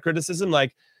under a lot of criticism.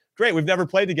 Like, great, we've never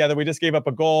played together. We just gave up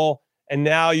a goal. And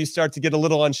now you start to get a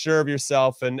little unsure of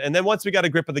yourself. And then once we got a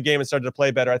grip of the game and started to play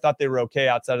better, I thought they were okay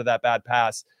outside of that bad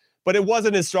pass. But it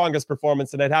wasn't his strongest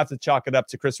performance, and I'd have to chalk it up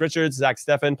to Chris Richards, Zach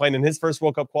Steffen playing in his first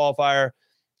World Cup qualifier,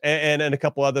 and a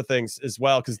couple other things as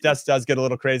well, because Dest does get a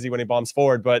little crazy when he bombs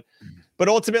forward. But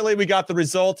ultimately, we got the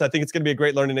result. I think it's going to be a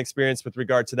great learning experience with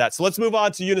regard to that. So let's move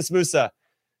on to Yunus Musa.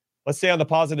 Let's stay on the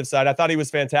positive side. I thought he was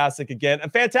fantastic again.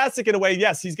 And fantastic in a way,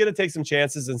 yes, he's going to take some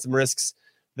chances and some risks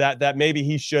that maybe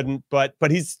he shouldn't. But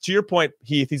he's, to your point,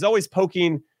 Heath, he's always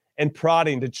poking and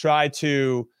prodding to try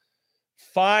to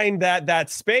find that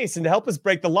space and to help us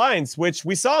break the lines, which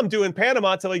we saw him do in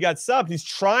Panama until he got subbed. He's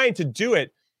trying to do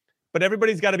it, but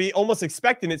everybody's got to be almost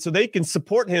expecting it so they can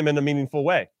support him in a meaningful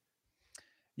way.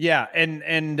 Yeah.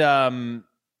 And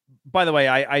by the way,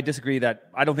 I disagree that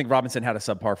I don't think Robinson had a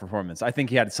subpar performance. I think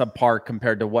he had subpar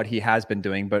compared to what he has been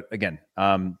doing. But again,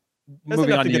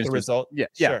 moving on to get the result. Yeah.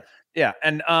 Sure. Yeah.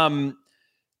 And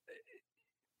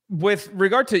with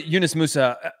regard to Yunus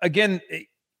Musa, again,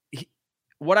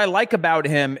 what I like about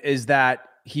him is that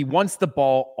he wants the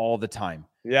ball all the time.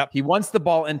 Yeah. He wants the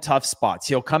ball in tough spots.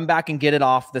 He'll come back and get it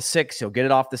off the 6. He'll get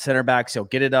it off the center backs. He'll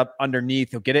get it up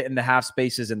underneath. He'll get it in the half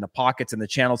spaces, in the pockets, in the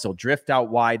channels. He'll drift out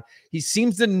wide. He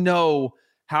seems to know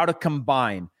how to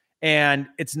combine. And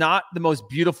it's not the most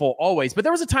beautiful always. But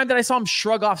there was a time that I saw him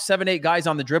shrug off 7-8 guys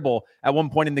on the dribble at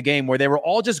one point in the game where they were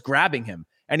all just grabbing him.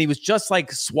 and he was just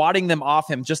like swatting them off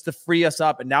him just to free us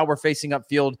up. And now we're facing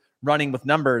upfield running with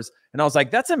numbers. And I was like,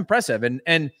 that's impressive.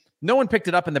 And no one picked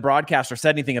it up in the broadcast or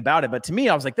said anything about it. But to me,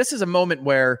 I was like, this is a moment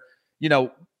where,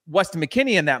 Weston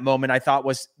McKennie in that moment, I thought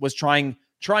was trying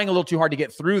a little too hard to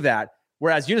get through that.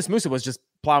 Whereas Yunus Musah was just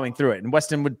plowing through it. And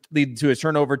Weston would lead to a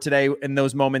turnover today in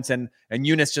those moments. And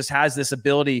Yunus just has this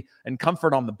ability and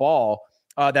comfort on the ball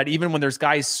that even when there's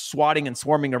guys swatting and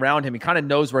swarming around him, he kind of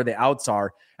knows where the outs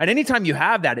are. And anytime you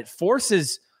have that, it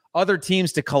forces other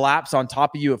teams to collapse on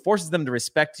top of you. It forces them to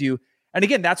respect you. And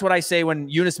again, that's what I say when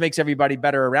Yunus makes everybody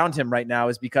better around him right now,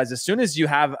 is because as soon as you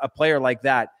have a player like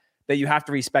that you have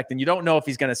to respect, and you don't know if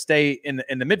he's going to stay in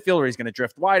the midfield or he's going to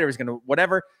drift wide or he's going to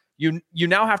whatever, you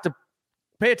now have to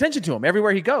pay attention to him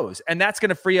everywhere he goes. And that's going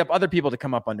to free up other people to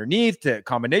come up underneath, to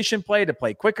combination play, to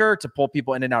play quicker, to pull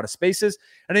people in and out of spaces.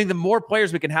 And I think the more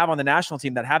players we can have on the national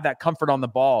team that have that comfort on the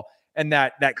ball and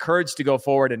that courage to go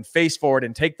forward and face forward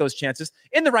and take those chances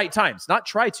in the right times, not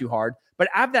try too hard, but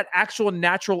have that actual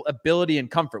natural ability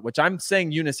and comfort, which I'm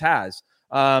saying Yunus has,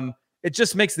 it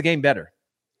just makes the game better.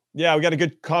 Yeah, we got a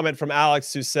good comment from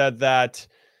Alex who said that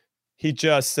he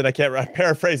just, and I'm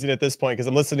paraphrasing at this point because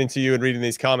I'm listening to you and reading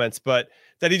these comments, but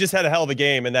that he just had a hell of a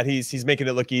game and that he's making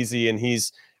it look easy. And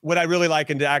what I really like,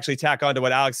 and to actually tack on to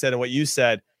what Alex said and what you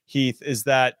said, Heath, is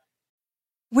that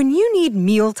when you need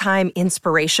mealtime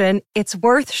inspiration, it's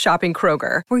worth shopping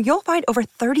Kroger, where you'll find over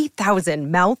 30,000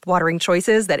 mouth-watering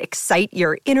choices that excite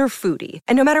your inner foodie.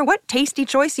 And no matter what tasty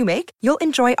choice you make, you'll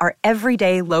enjoy our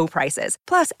everyday low prices,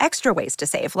 plus extra ways to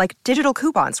save, like digital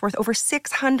coupons worth over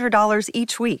 $600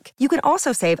 each week. You can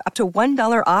also save up to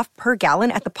 $1 off per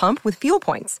gallon at the pump with fuel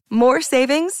points. More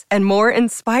savings and more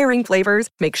inspiring flavors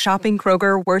make shopping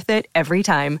Kroger worth it every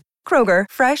time. Kroger,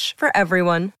 fresh for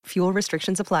everyone. Fuel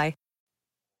restrictions apply.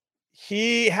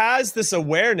 He has this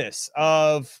awareness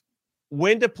of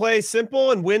when to play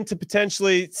simple and when to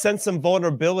potentially sense some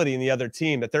vulnerability in the other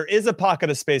team, that there is a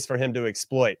pocket of space for him to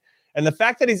exploit. And the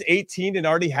fact that he's 18 and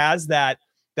already has that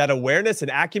awareness and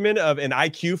acumen of an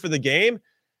IQ for the game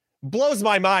blows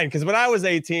my mind. Because when I was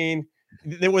 18,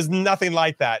 there was nothing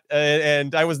like that.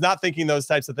 And I was not thinking those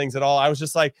types of things at all. I was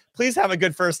just like, please have a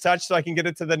good first touch so I can get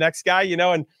it to the next guy,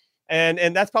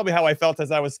 and that's probably how I felt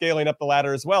as I was scaling up the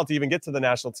ladder as well to even get to the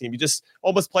national team. You just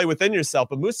almost play within yourself.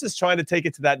 But Moose is trying to take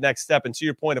it to that next step. And to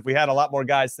your point, if we had a lot more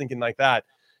guys thinking like that,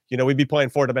 we'd be playing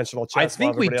four-dimensional chess. I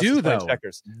think we do, though.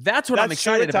 Checkers. That's what I'm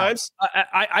excited about.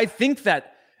 I think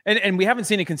that, and we haven't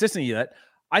seen it consistently yet,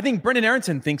 I think Brendan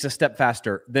Aronson thinks a step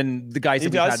faster than the guys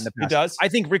that we've had in the past. He does. I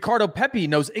think Ricardo Pepi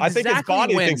knows exactly. I think his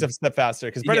body thinks a step faster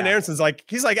because Brendan Aronson's like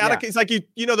he's like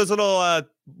those little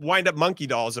wind up monkey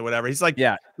dolls or whatever. He's like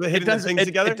hitting those things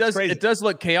together. It does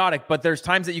look chaotic, but there's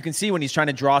times that you can see when he's trying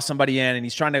to draw somebody in and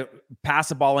he's trying to pass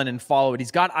a ball in and follow it.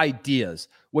 He's got ideas,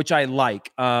 which I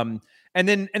like. And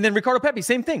then Ricardo Pepi,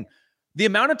 same thing. The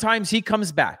amount of times he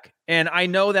comes back. And I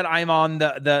know that I'm on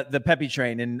the Pepe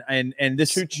train, and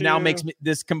this now makes me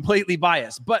this completely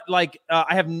biased. But I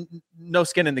have no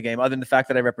skin in the game other than the fact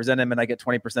that I represent him and I get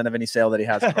 20% of any sale that he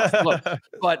has across the globe.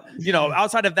 But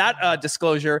outside of that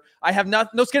disclosure, I have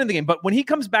no skin in the game. But when he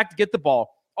comes back to get the ball,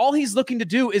 all he's looking to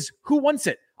do is who wants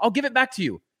it? I'll give it back to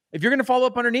you. If you're going to follow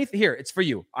up underneath, here, it's for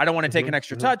you. I don't want to take an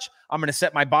extra touch. I'm going to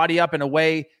set my body up in a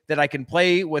way that I can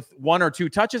play with one or two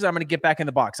touches. I'm going to get back in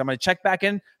the box. I'm going to check back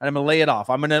in and I'm going to lay it off.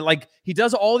 I'm going to he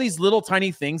does all these little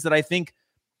tiny things that I think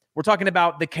we're talking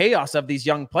about the chaos of these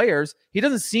young players. He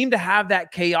doesn't seem to have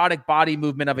that chaotic body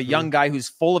movement of a young guy who's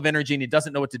full of energy and he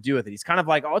doesn't know what to do with it. He's kind of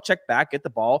like, I'll check back, get the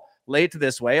ball, lay it to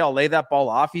this way. I'll lay that ball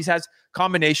off. He has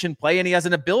combination play and he has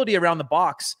an ability around the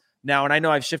box now. And I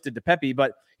know I've shifted to Pepe,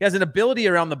 but he has an ability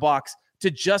around the box to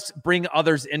just bring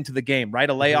others into the game, right?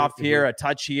 A layoff here, a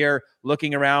touch here,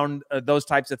 looking around, those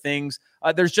types of things.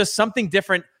 There's just something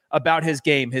different about his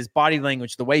game, his body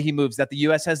language, the way he moves that the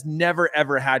U.S. has never,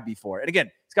 ever had before. And again,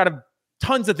 he's got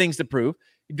tons of things to prove.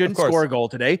 He didn't score a goal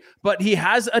today, but he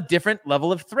has a different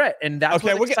level of threat, and that's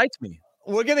what excites me.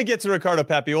 We're going to get to Ricardo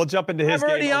Pepi. We'll jump into his game.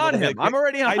 I'm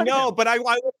already on him. I know, but I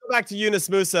want to go back to Yunus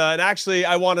Musah, and actually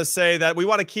I want to say that we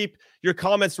want to keep your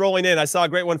comments rolling in. I saw a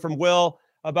great one from Will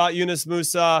about Yunus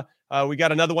Musah. We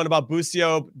got another one about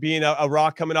Busio being a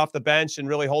rock coming off the bench and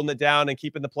really holding it down and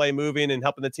keeping the play moving and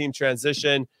helping the team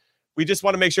transition. We just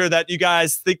want to make sure that you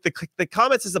guys think the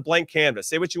comments is a blank canvas.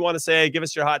 Say what you want to say, give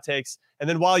us your hot takes, and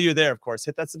then while you're there, of course,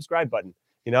 hit that subscribe button.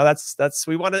 That's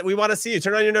we want to see you.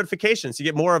 Turn on your notifications. You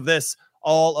get more of this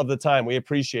all of the time. We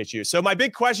appreciate you. So my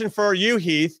big question for you,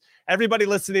 Heath, everybody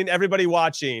listening, everybody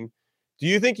watching, do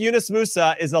you think Yunus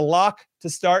Musah is a lock to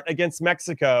start against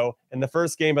Mexico in the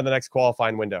first game of the next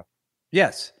qualifying window?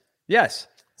 Yes.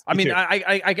 I mean,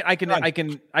 I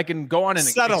can go on and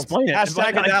explain it.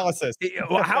 Hashtag analysis.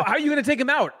 How are you going to take him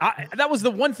out? That was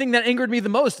the one thing that angered me the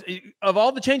most of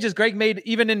all the changes Greg made,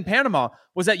 even in Panama,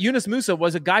 was that Yunus Musah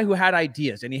was a guy who had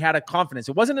ideas and he had a confidence.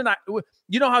 It wasn't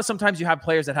you know how sometimes you have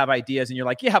players that have ideas and you're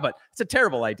like, yeah, but it's a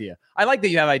terrible idea. I like that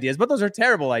you have ideas, but those are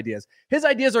terrible ideas. His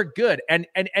ideas are good, and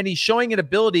he's showing an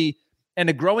ability and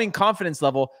a growing confidence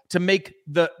level to make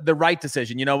the right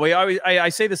decision. You know, I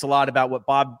say this a lot about what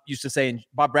Bob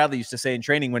Bradley used to say in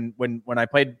training when I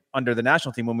played under the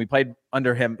national team, when we played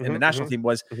under him in the national team,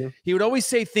 was he would always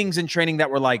say things in training that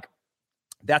were like,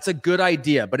 that's a good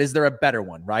idea, but is there a better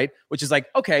one, right? Which is like,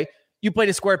 okay, you played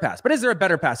a square pass, but is there a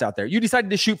better pass out there? You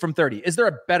decided to shoot from 30. Is there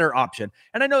a better option?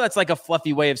 And I know that's like a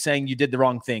fluffy way of saying you did the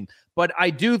wrong thing, but I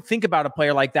do think about a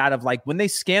player like that of like when they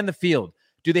scan the field,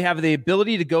 do they have the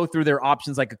ability to go through their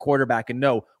options like a quarterback and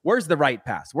know where's the right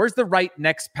pass? Where's the right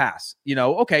next pass? You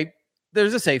know, okay,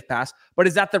 there's a safe pass, but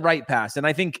is that the right pass? And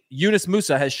I think Yunus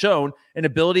Musah has shown an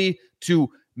ability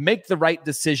to make the right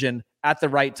decision at the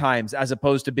right times, as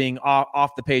opposed to being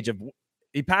off the page of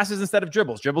he passes instead of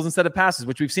dribbles instead of passes,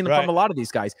 which we've seen from a lot of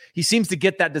these guys. He seems to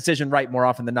get that decision right more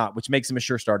often than not, which makes him a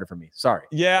sure starter for me. Sorry.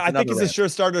 Yeah, I think he's a sure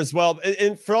starter as well.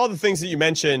 And for all the things that you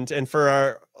mentioned and for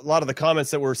a lot of the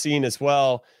comments that we're seeing as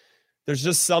well, there's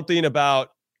just something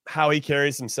about how he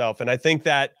carries himself. And I think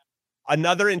that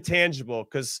another intangible,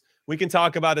 because we can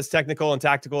talk about his technical and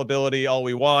tactical ability all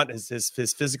we want, his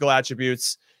physical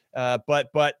attributes.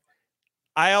 But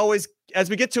I always, as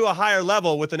we get to a higher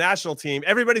level with the national team,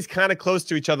 everybody's kind of close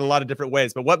to each other in a lot of different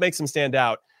ways, but what makes them stand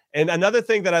out? And another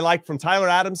thing that I like from Tyler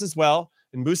Adams as well,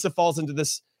 and Musah falls into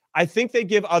this, I think they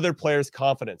give other players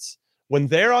confidence. When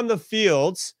they're on the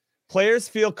fields, players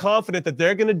feel confident that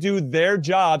they're going to do their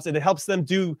jobs, and it helps them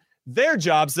do their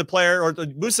jobs. The player, or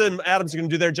Musah and Adams, are going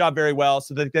to do their job very well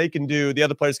so that the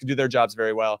other players can do their jobs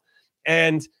very well.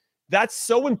 And that's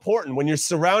so important when you're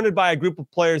surrounded by a group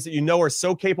of players that you know are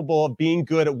so capable of being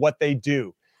good at what they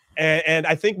do. And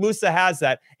I think Musah has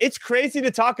that. It's crazy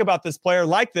to talk about this player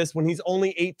like this when he's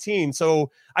only 18. So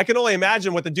I can only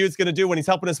imagine what the dude's going to do when he's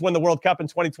helping us win the World Cup in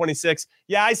 2026.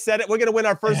 Yeah, I said it. We're going to win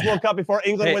our first World Cup before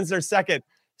England wins their second.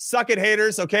 Suck it,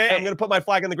 haters. Okay, I'm going to put my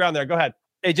flag on the ground there. Go ahead.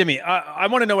 Hey, Jimmy, I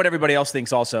want to know what everybody else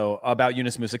thinks also about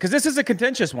Yunus Musah, because this is a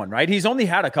contentious one, right? He's only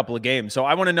had a couple of games, so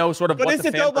I want to know sort of what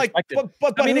the fan perspective.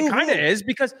 But I mean, it kind of is,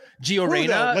 because Gio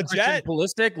Reyna, Christian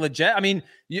Pulisic, legit. I mean,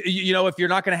 you know, if you're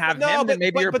not going to have him, then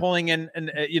maybe you're pulling in,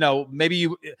 and you know, maybe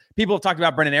people have talked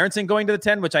about Brendan Aronson going to the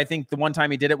 10, which I think the one time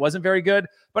he did it wasn't very good.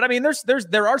 But I mean,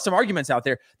 there are some arguments out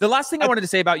there. The last thing I wanted to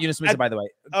say about Yunus Musah, by the way.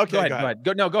 Okay, go ahead.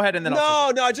 Go ahead, and then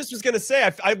I just was going to say,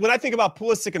 when I think about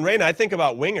Pulisic and Reyna, I think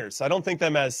about wingers. I don't think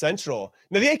them as central.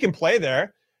 Now, they can play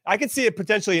there. I could see it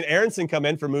potentially an Aronson come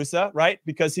in for Musah, right?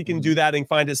 Because he can do that and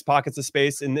find his pockets of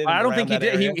space. I don't think he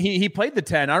did. He played the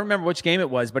 10. I don't remember which game it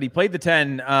was, but he played the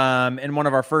 10 in one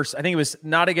of our first. I think it was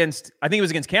against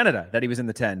Canada that he was in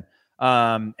the 10.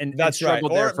 And that's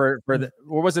struggled right. there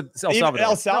or was it El Salvador?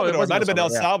 El Salvador. No, it might have been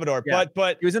El Salvador. Yeah.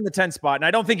 But he was in the 10 spot, and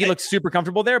I don't think he looked super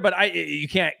comfortable there. But you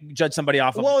can't judge somebody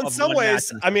off. In some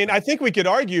ways, I mean, I think we could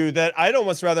argue that I'd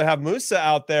almost rather have Musah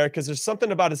out there because there's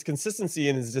something about his consistency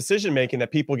and his decision making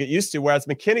that people get used to. Whereas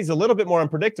McKennie's a little bit more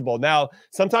unpredictable. Now,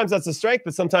 sometimes that's a strength,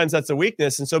 but sometimes that's a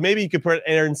weakness. And so maybe you could put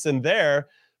Aronson there,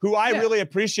 who I really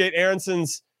appreciate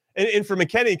Aronson's, and for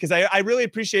McKennie, because I really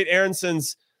appreciate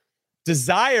Aronson's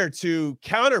desire to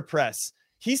counter press.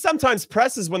 He sometimes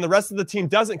presses when the rest of the team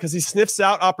doesn't, because he sniffs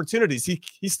out opportunities.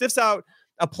 He sniffs out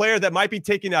a player that might be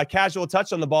taking a casual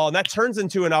touch on the ball, and that turns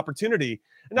into an opportunity.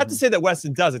 And not to say that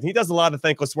Weston doesn't. He does a lot of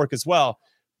thankless work as well.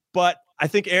 But I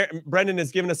think Brendan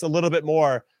has given us a little bit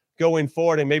more going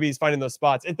forward, and maybe he's finding those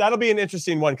spots. That'll be an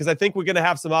interesting one, because I think we're going to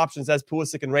have some options as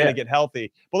Pulisic and Reyna get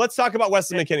healthy. But let's talk about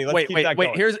Weston McKennie. Let's keep that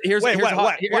going.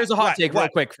 Here's a hot take real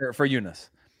quick for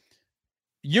Yunus.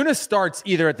 Yunus starts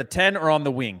either at the 10 or on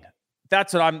the wing.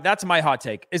 That's my hot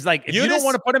take. Is like, if you don't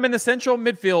want to put him in the central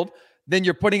midfield, then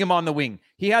you're putting him on the wing.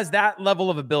 He has that level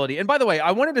of ability. And by the way,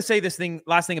 I wanted to say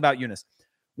last thing about Yunus.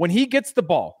 When he gets the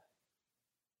ball,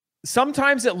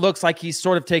 sometimes it looks like he's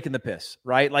sort of taking the piss,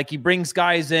 right? Like he brings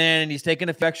guys in and he's taking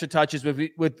a few extra touches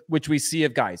with which we see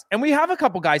of guys. And we have a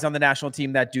couple guys on the national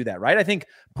team that do that, right? I think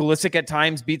Pulisic at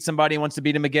times beats somebody and wants to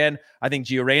beat him again. I think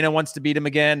Gio Reyna wants to beat him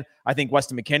again. I think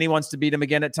Weston McKennie wants to beat him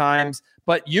again at times.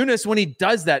 But Yunus, when he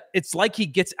does that, it's like he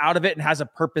gets out of it and has a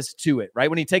purpose to it, right?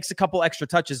 When he takes a couple extra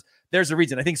touches, there's a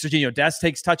reason. I think Serginho Dest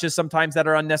takes touches sometimes that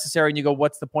are unnecessary, and you go,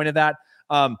 what's the point of that?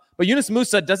 But Yunus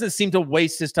Musah doesn't seem to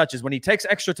waste his touches. When he takes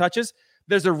extra touches,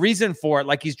 there's a reason for it.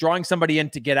 Like he's drawing somebody in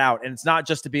to get out. And it's not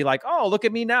just to be like, oh, look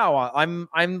at me now.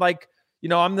 I'm like,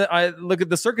 I look at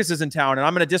the circuses in town and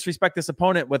I'm going to disrespect this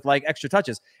opponent with like extra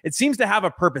touches. It seems to have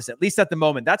a purpose, at least at the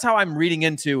moment. That's how I'm reading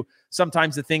into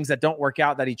sometimes the things that don't work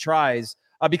out that he tries,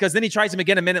 because then he tries them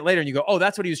again a minute later and you go, oh,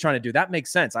 that's what he was trying to do. That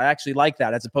makes sense. I actually like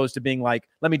that, as opposed to being like,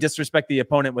 let me disrespect the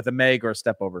opponent with a meg or a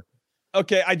step over.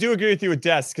 Okay, I do agree with you with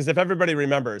Dest, because if everybody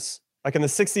remembers, like in the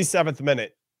 67th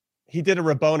minute, he did a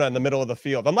Rabona in the middle of the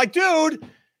field. I'm like, dude,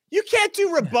 you can't do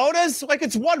Rabonas. Like,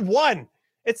 it's 1-1.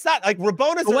 It's not like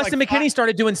Rabonas. But Weston McKennie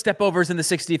started doing step overs in the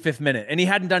 65th minute, and he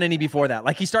hadn't done any before that.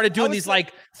 Like, he started doing these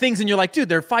like things, and you're like, dude,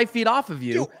 they're 5 feet off of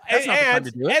you. Dude, That's not the time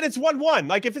to do it. And it's 1-1.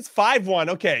 Like, if it's 5-1,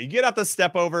 okay, you get out the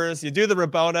step overs, you do the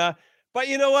Rabona. But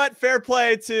you know what? Fair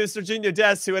play to Sergiño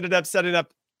Dest, who ended up setting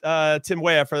up Tim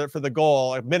Weah for the goal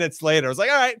like minutes later. I was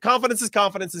like, all right, confidence is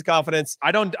confidence.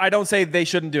 I don't say they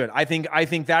shouldn't do it. I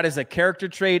think that is a character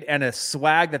trait and a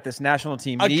swag that this national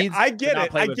team needs. I get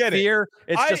it. I get it.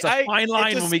 It's just a fine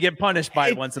line when we get punished by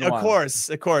it once in a while.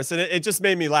 Of course. And it just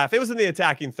made me laugh. It was in the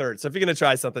attacking third. So if you're going to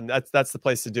try something, that's the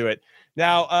place to do it.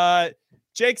 Now,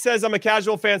 Jake says, I'm a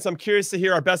casual fan, so I'm curious to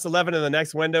hear our best 11 in the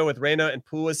next window with Reyna and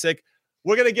Pulisic.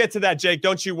 We're going to get to that, Jake.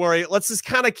 Don't you worry. Let's just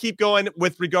kind of keep going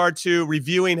with regard to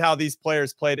reviewing how these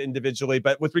players played individually.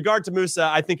 But with regard to Musa,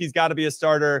 I think he's got to be a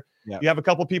starter. Yeah. You have a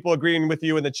couple people agreeing with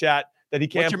you in the chat that he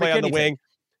can play on the wing.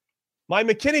 My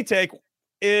McKinney take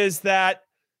is that,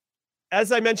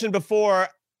 as I mentioned before,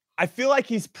 I feel like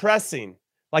he's pressing.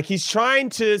 Like he's trying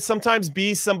to sometimes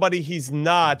be somebody he's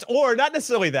not, or not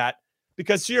necessarily that.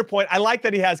 Because to your point, I like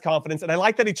that he has confidence and I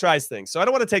like that he tries things. So I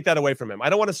don't want to take that away from him. I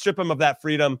don't want to strip him of that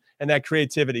freedom and that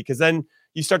creativity, because then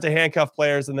you start to handcuff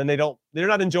players and then they're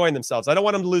not enjoying themselves. I don't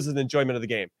want him to lose the enjoyment of the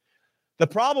game. The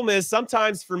problem is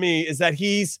sometimes for me is that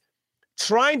he's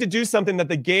trying to do something that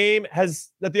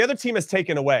that the other team has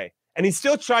taken away. And he's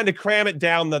still trying to cram it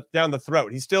down the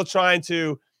throat. He's still trying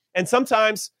to, and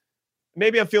sometimes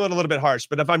maybe I'm feeling a little bit harsh,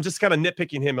 but if I'm just kind of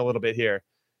nitpicking him a little bit here,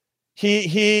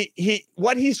 he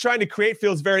what he's trying to create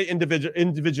feels very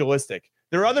individualistic.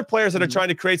 There are other players that are trying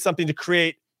to create something to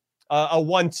create a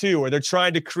 1-2, or they're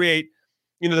trying to create,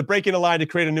 they're breaking a line to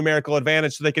create a numerical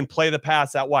advantage so they can play the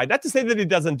pass out wide. Not to say that he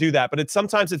doesn't do that, but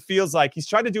sometimes it feels like he's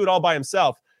trying to do it all by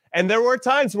himself. And there were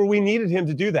times where we needed him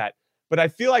to do that. But I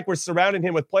feel like we're surrounding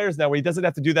him with players now where he doesn't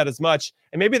have to do that as much.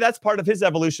 And maybe that's part of his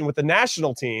evolution with the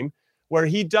national team, where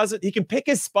he can pick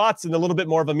his spots in a little bit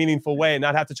more of a meaningful way and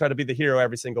not have to try to be the hero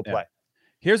every single play.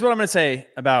 Here's what I'm going to say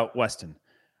about Weston.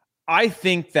 I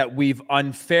think that we've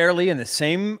unfairly, in the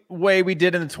same way we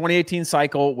did in the 2018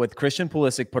 cycle with Christian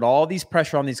Pulisic, put all these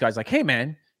pressure on these guys. Like, hey,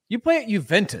 man, you play at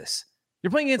Juventus.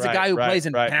 You're playing against a guy who plays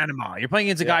in Panama. You're playing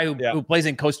against a guy who plays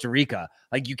in Costa Rica.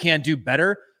 Like, you can't do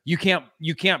better. You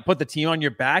can't put the team on your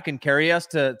back and carry us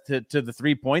to the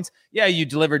 3 points. Yeah, you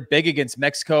delivered big against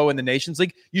Mexico in the Nations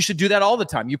League. You should do that all the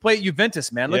time. You play at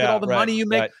Juventus, man. Look at all the money you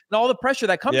make and all the pressure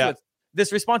that comes with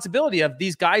this responsibility of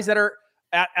these guys that are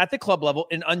at the club level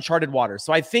in uncharted waters.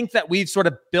 So I think that we've sort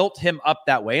of built him up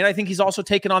that way. And I think he's also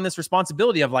taken on this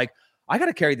responsibility of like, I got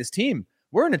to carry this team.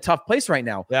 We're in a tough place right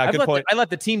now. Yeah, good point. I let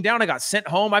the team down. I got sent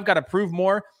home. I've got to prove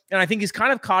more. And I think he's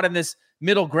kind of caught in this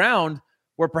middle ground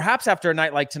where perhaps after a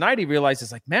night like tonight, he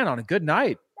realizes like, man, on a good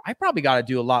night, I probably got to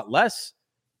do a lot less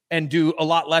and do a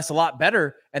lot less, a lot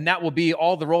better. And that will be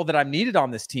all the role that I'm needed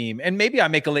on this team. And maybe I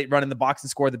make a late run in the box and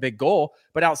score the big goal.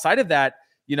 But outside of that,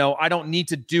 I don't need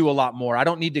to do a lot more. I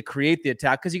don't need to create the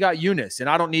attack because you got Eunice. And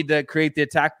I don't need to create the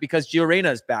attack because Gio Reyna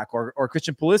is back or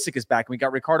Christian Pulisic is back. And we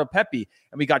got Ricardo Pepi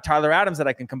and we got Tyler Adams that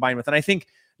I can combine with. And I think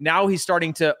now he's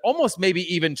starting to almost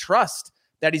maybe even trust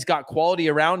that he's got quality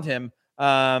around him.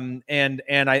 And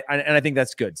I think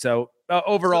that's good. So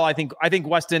overall, I think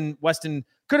Weston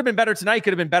could have been better tonight.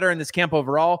 Could have been better in this camp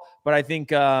overall. But I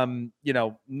think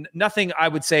nothing I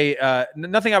would say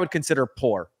nothing I would consider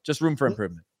poor. Just room for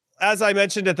improvement. As I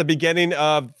mentioned at the beginning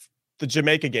of the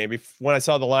Jamaica game, when I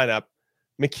saw the lineup,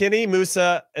 McKinney,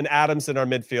 Musa, and Adams in our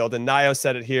midfield. And Nayo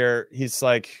said it here. He's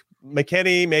like,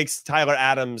 McKinney makes Tyler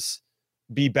Adams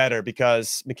be better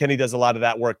because McKinney does a lot of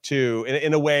that work too,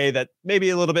 in a way that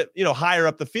maybe a little bit, higher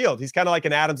up the field. He's kind of like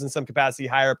an Adams in some capacity,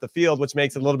 higher up the field, which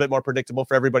makes it a little bit more predictable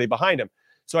for everybody behind him.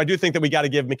 So I do think that we got to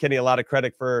give McKinney a lot of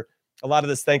credit for a lot of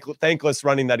this thankless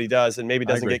running that he does and maybe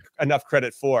doesn't get enough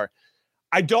credit for.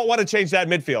 I don't want to change that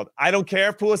midfield. I don't care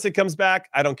if Pulisic comes back.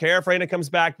 I don't care if Reyna comes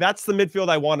back. That's the midfield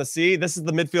I want to see. This is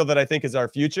the midfield that I think is our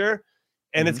future.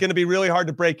 And it's going to be really hard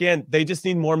to break in. They just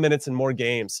need more minutes and more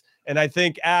games. And I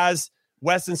think as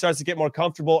Weston starts to get more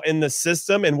comfortable in the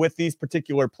system and with these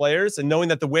particular players and knowing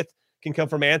that the width can come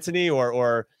from Anthony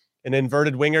or an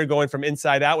inverted winger going from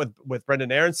inside out with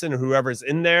Brendan Aronson or whoever's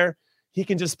in there, he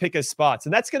can just pick his spots.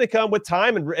 And that's going to come with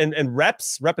time and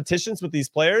repetitions with these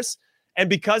players. And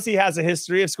because he has a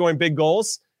history of scoring big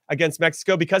goals against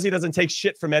Mexico, because he doesn't take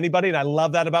shit from anybody, and I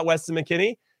love that about Weston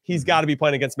McKennie, he's got to be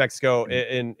playing against Mexico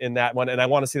in that one. And I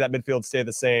want to see that midfield stay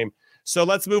the same. So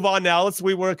let's move on now.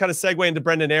 We're kind of segueing into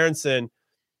Brendan Aronson.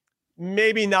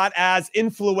 Maybe not as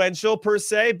influential per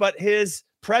se, but his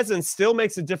presence still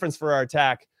makes a difference for our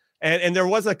attack. And there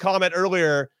was a comment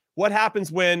earlier. What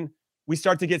happens when we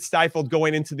start to get stifled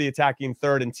going into the attacking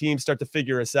third and teams start to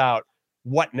figure us out?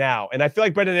 What now? And I feel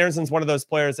like Brendan Aaronson's one of those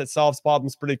players that solves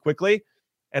problems pretty quickly.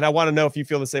 And I want to know if you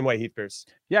feel the same way, Heath Pierce.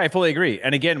 Yeah, I fully agree.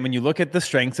 And again, when you look at the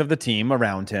strengths of the team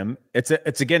around him, it's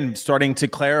again starting to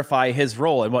clarify his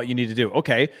role and what you need to do.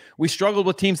 Okay, we struggled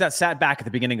with teams that sat back at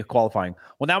the beginning of qualifying.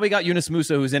 Well, now we got Yunus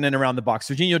Musa, who's in and around the box.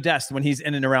 Serginho Dest, when he's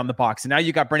in and around the box. And now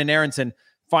you got Brendan Aronson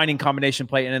finding combination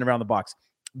play in and around the box.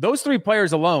 Those three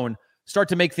players alone start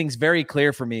to make things very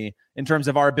clear for me in terms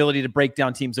of our ability to break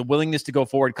down teams, a willingness to go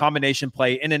forward, combination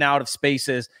play, in and out of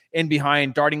spaces, in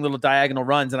behind, darting little diagonal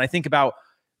runs. And I think about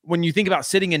when you think about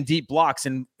sitting in deep blocks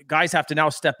and guys have to now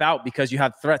step out because you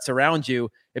have threats around you,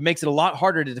 it makes it a lot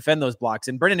harder to defend those blocks.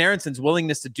 And Brendan Aronson's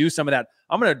willingness to do some of that,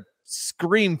 I'm going to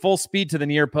scream full speed to the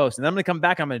near post, and then I'm going to come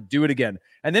back, I'm going to do it again.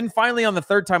 And then finally on the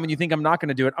third time when you think I'm not going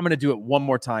to do it, I'm going to do it one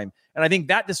more time. And I think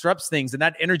that disrupts things, and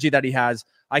that energy that he has,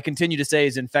 I continue to say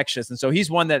is infectious. And so he's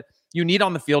one that you need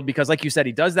on the field because, like you said,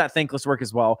 he does that thankless work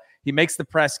as well. He makes the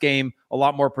press game a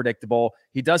lot more predictable.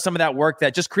 He does some of that work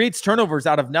that just creates turnovers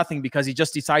out of nothing because he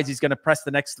just decides he's going to press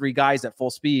the next three guys at full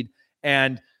speed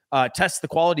and test the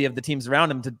quality of the teams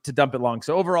around him to dump it long.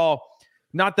 So overall,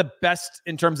 not the best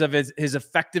in terms of his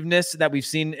effectiveness that we've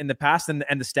seen in the past and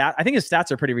the stat. I think his stats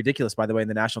are pretty ridiculous, by the way, in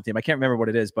the national team. I can't remember what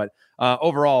it is, but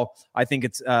overall, I think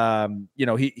it's,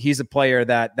 he's a player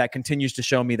that continues to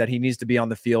show me that he needs to be on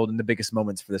the field in the biggest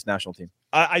moments for this national team.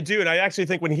 I do. And I actually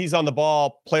think when he's on the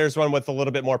ball, players run with a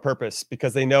little bit more purpose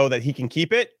because they know that he can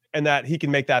keep it and that he can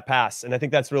make that pass. And I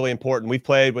think that's really important. We've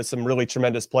played with some really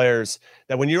tremendous players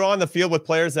that when you're on the field with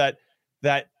players that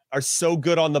are so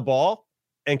good on the ball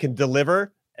and can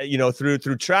deliver, through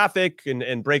traffic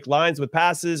and break lines with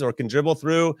passes or can dribble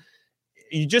through,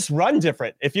 you just run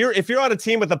different. If you're on a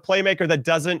team with a playmaker that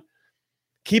doesn't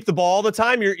keep the ball all the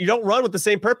time, you don't run with the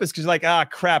same purpose because you're like,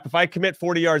 crap, if I commit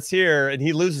 40 yards here and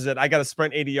he loses it, I got to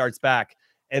sprint 80 yards back.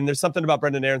 And there's something about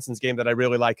Brendan Aronson's game that I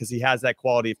really like because he has that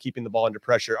quality of keeping the ball under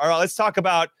pressure. All right, let's talk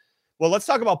about Paul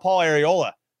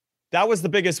Arriola. That was the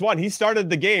biggest one. He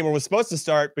started the game or was supposed to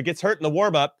start, but gets hurt in the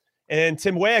warm-up. And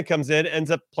Tim Weah comes in,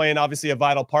 ends up playing obviously a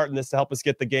vital part in this to help us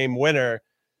get the game winner.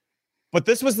 But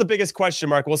this was the biggest question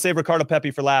mark. We'll save Ricardo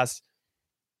Pepi for last.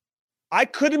 I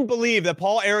couldn't believe that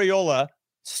Paul Arriola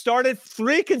started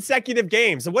 3 consecutive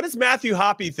games. And what is Matthew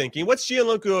Hoppe thinking? What's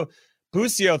Gianluca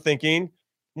Busio thinking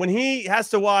when he has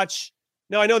to watch?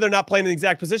 Now, I know they're not playing in the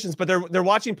exact positions, but they're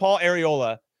watching Paul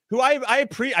Arriola, who I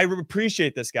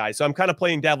appreciate this guy. So I'm kind of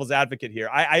playing devil's advocate here.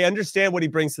 I understand what he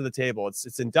brings to the table.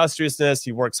 It's industriousness.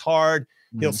 He works hard.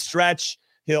 He'll stretch.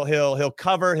 He'll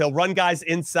cover. He'll run guys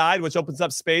inside, which opens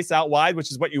up space out wide,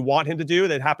 which is what you want him to do.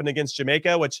 That happened against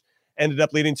Jamaica, which ended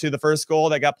up leading to the first goal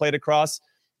that got played across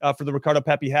for the Ricardo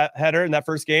Pepi header in that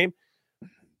first game.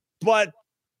 But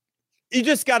you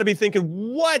just got to be thinking,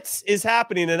 what is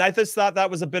happening? And I just thought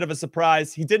that was a bit of a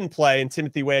surprise. He didn't play, and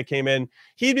Timothy Weah came in.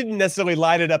 He didn't necessarily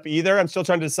light it up either. I'm still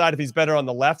trying to decide if he's better on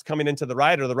the left coming into the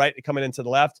right or the right coming into the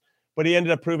left. But he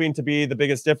ended up proving to be the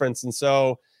biggest difference. And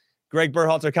so Greg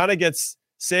Berhalter kind of gets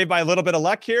saved by a little bit of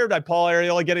luck here by Paul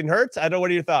Arriola getting hurt. I don't know.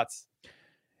 What are your thoughts?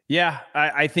 Yeah,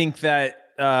 I think that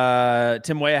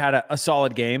Tim Weah had a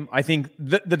solid game. I think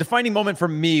the defining moment for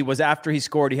me was after he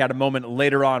scored. He had a moment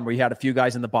later on where he had a few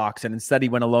guys in the box, and instead he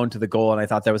went alone to the goal. And I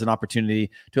thought there was an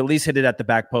opportunity to at least hit it at the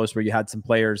back post where you had some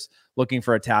players looking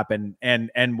for a tap, and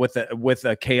with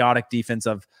a chaotic defense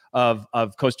of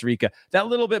Costa Rica, that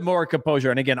little bit more composure.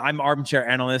 And again, I'm armchair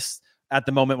analyst at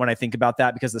the moment when I think about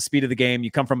that, because the speed of the game, you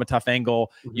come from a tough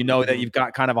angle, you know that you've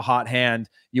got kind of a hot hand.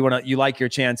 You like your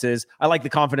chances. I like the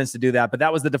confidence to do that, but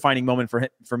that was the defining moment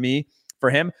for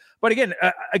him. But again,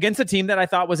 against a team that I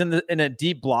thought was in a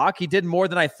deep block, he did more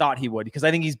than I thought he would, because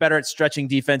I think he's better at stretching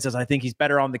defenses. I think he's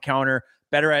better on the counter,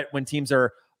 better at when teams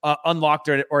are unlocked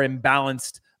or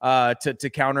imbalanced to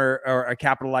counter or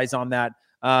capitalize on that.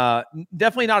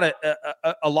 Definitely not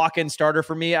a lock-in starter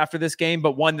for me after this game,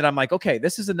 but one that I'm like, okay,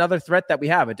 this is another threat that we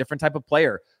have, a different type of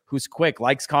player who's quick,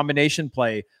 likes combination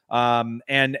play,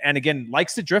 and again,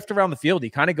 likes to drift around the field.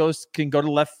 He kind of can go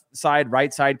to left side,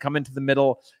 right side, come into the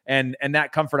middle, and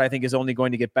that comfort, I think, is only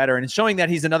going to get better. And it's showing that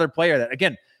he's another player that,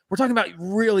 again, we're talking about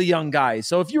really young guys.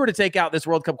 So if you were to take out this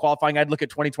World Cup qualifying, I'd look at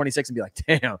 2026 and be like,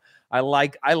 damn, I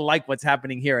like what's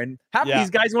happening here. And half of these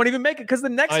guys won't even make it because the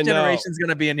next generation is going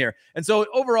to be in here. And so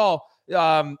overall,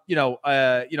 I'm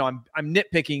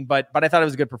nitpicking, but I thought it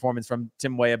was a good performance from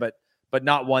Tim Weah, but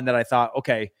not one that I thought,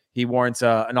 okay, he warrants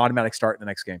an automatic start in the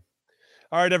next game.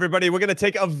 All right, everybody, we're going to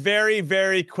take a very,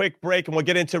 very quick break, and we'll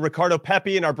get into Ricardo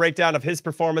Pepi and our breakdown of his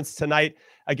performance tonight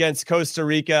against Costa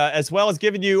Rica, as well as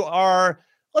giving you our,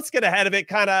 let's get ahead of it,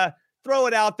 kind of throw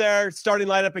it out there, starting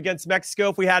lineup against Mexico.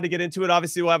 If we had to get into it,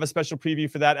 obviously we'll have a special preview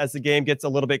for that as the game gets a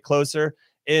little bit closer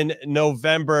in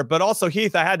November. But also,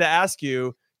 Heath, I had to ask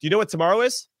you, do you know what tomorrow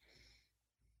is?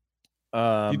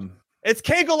 It's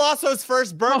Kay Golasso's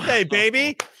first birthday,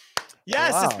 baby.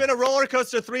 Yes, wow. It's been a roller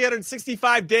coaster,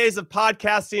 365 days of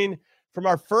podcasting from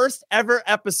our first ever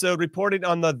episode reporting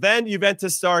on the then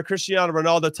Juventus star Cristiano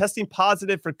Ronaldo testing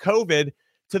positive for COVID,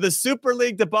 to the Super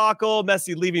League debacle,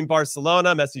 Messi leaving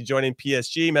Barcelona, Messi joining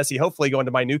PSG, Messi hopefully going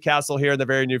to my Newcastle here in the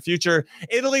very near future,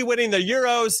 Italy winning the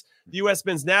Euros, the U.S.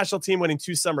 men's national team winning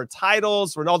 2 summer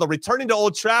titles, Ronaldo returning to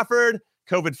Old Trafford,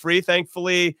 COVID-free,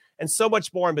 thankfully, and so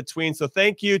much more in between. So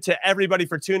thank you to everybody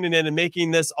for tuning in and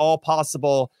making this all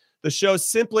possible. The show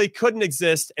simply couldn't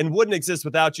exist and wouldn't exist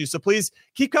without you. So please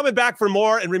keep coming back for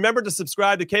more. And remember to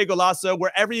subscribe to Kay Golasso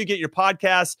wherever you get your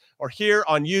podcasts or here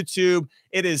on YouTube.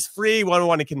 It is free. We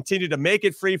want to continue to make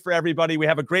it free for everybody. We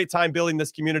have a great time building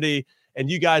this community, and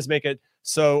you guys make it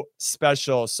so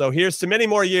special. So here's to many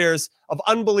more years of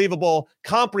unbelievable,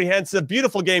 comprehensive,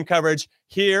 beautiful game coverage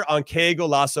here on Kay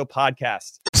Golasso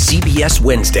Podcast. CBS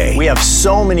Wednesday. We have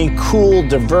so many cool,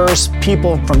 diverse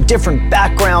people from different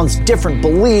backgrounds, different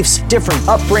beliefs, different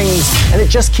upbringings, and it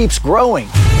just keeps growing.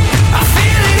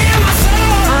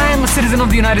 I'm a citizen of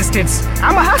the United States.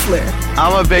 I'm a hustler.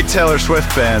 I'm a big Taylor Swift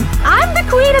fan. I'm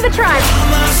the queen of the tribe.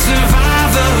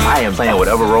 I am playing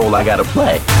whatever role I gotta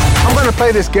play. I'm gonna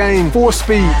play this game full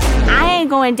speed. I ain't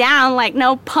going down like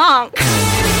no punk.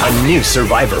 A new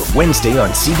Survivor, Wednesday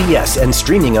on CBS and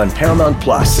streaming on Paramount+.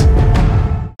 All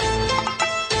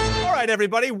right,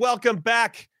 everybody, welcome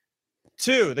back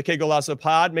to the Kay Golasso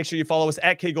Pod. Make sure you follow us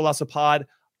at Kay Golasso Pod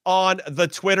on the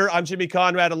Twitter. I'm Jimmy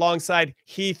Conrad alongside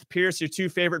Heath Pierce, your 2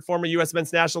 favorite former U.S.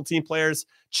 men's national team players,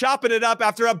 chopping it up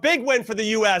after a big win for the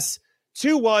U.S.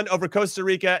 2-1 over Costa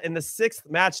Rica in the 6th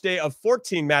match day of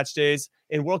 14 match days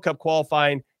in World Cup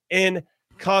qualifying in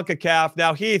CONCACAF.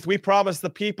 Now, Heath, we promised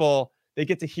the people they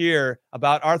get to hear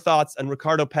about our thoughts on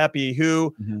Ricardo Pepi,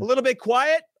 who a little bit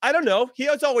quiet. I don't know. He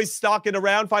was always stalking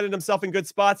around, finding himself in good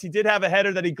spots. He did have a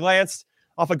header that he glanced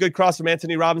off a good cross from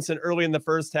Anthony Robinson early in the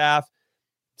first half.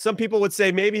 Some people would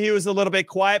say maybe he was a little bit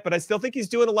quiet, but I still think he's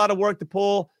doing a lot of work to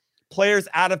pull players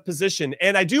out of position.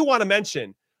 And I do want to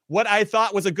mention what I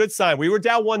thought was a good sign. We were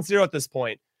down 1-0 at this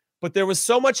point, but there was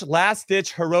so much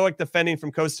last-ditch heroic defending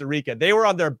from Costa Rica. They were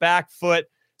on their back foot.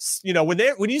 You know,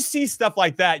 when you see stuff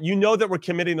like that, you know that we're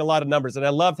committing a lot of numbers. And I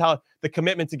loved how the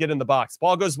commitment to get in the box.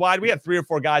 Ball goes wide. We have 3 or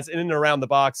 4 guys in and around the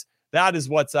box. That is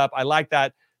what's up. I like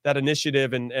that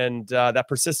initiative and that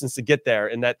persistence to get there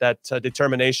and that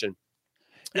determination.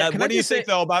 What do you think,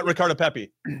 though, about Ricardo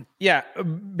Pepi? Yeah,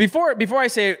 before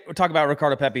I talk about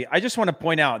Ricardo Pepi, I just want to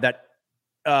point out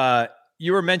that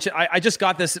you were mentioned. I just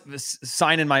got this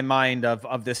sign in my mind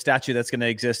of this statue that's going to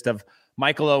exist of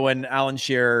Michael Owen, Alan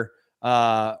Shearer,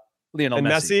 Lionel and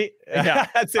Messi. Yeah.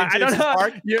 I don't know.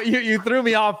 You threw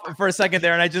me off for a second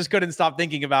there, and I just couldn't stop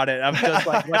thinking about it. I'm just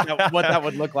like, what that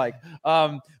would look like.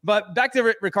 But back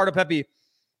to Ricardo Pepi.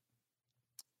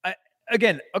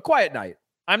 Again, a quiet night.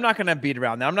 I'm not going to beat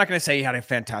around that. I'm not going to say he had a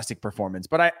fantastic performance,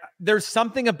 but there's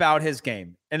something about his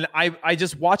game, and I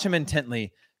just watch him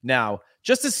intently now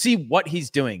just to see what he's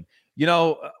doing. You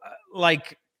know,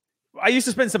 like I used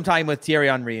to spend some time with Thierry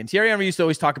Henry, and Thierry Henry used to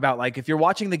always talk about, like, if you're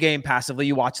watching the game passively,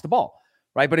 you watch the ball,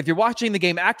 right? But if you're watching the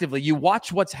game actively, you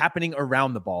watch what's happening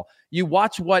around the ball. You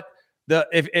watch what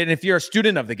if you're a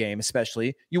student of the game,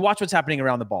 especially, you watch what's happening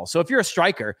around the ball. So if you're a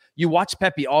striker, you watch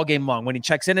Pepi all game long when he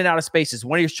checks in and out of spaces,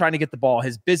 when he's trying to get the ball,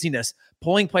 his busyness,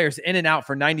 pulling players in and out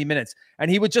for 90 minutes.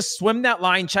 And he would just swim that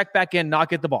line, check back in, not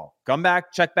get the ball, come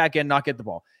back, check back in, not get the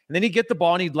ball. And then he'd get the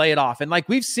ball and he'd lay it off. And like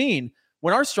we've seen,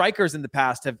 when our strikers in the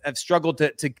past have struggled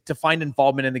to find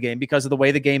involvement in the game because of the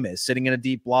way the game is, sitting in a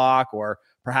deep block, or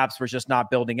perhaps we're just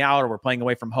not building out, or we're playing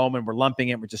away from home and we're lumping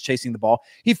it, we're just chasing the ball,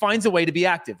 he finds a way to be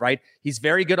active, right? He's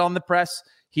very good on the press.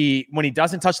 When he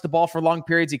doesn't touch the ball for long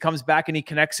periods, he comes back and he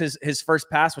connects his first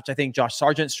pass, which I think Josh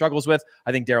Sargent struggles with.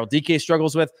 I think Daryl Dike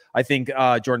struggles with. I think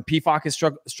Jordan Pefok has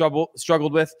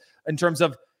struggled with, in terms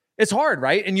of, it's hard,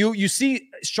 right? And you see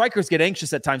strikers get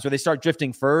anxious at times where they start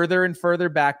drifting further and further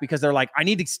back because they're like, I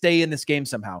need to stay in this game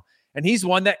somehow. And he's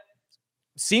one that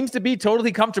seems to be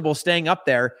totally comfortable staying up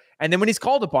there And then when he's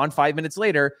called upon 5 minutes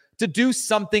later to do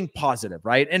something positive,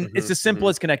 right? And it's as simple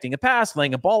as connecting a pass,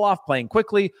 laying a ball off, playing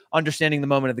quickly, understanding the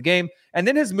moment of the game. And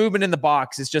then his movement in the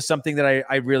box is just something that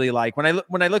I really like. When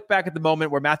I look back at the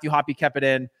moment where Matthew Hoppe kept it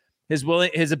in,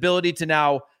 his ability to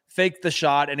now fake the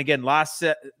shot, and again, last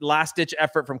ditch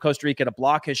effort from Costa Rica to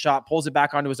block his shot, pulls it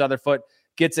back onto his other foot,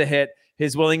 gets a hit.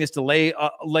 His willingness to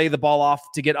lay the ball off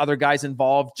to get other guys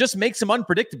involved just makes him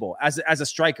unpredictable as a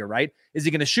striker, right? Is he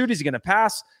going to shoot? Is he going to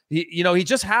pass? He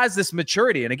just has this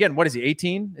maturity. And again, what is he,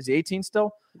 18? Is he 18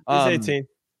 still? He's 18.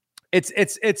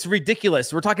 It's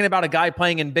ridiculous. We're talking about a guy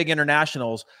playing in big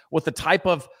internationals with the type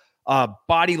of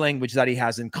body language that he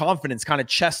has and confidence, kind of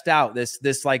chest out,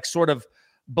 this like sort of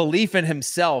belief in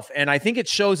himself. And I think it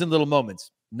shows in little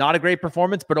moments. Not a great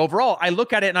performance, but overall, I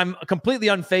look at it and I'm completely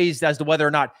unfazed as to whether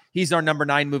or not he's our number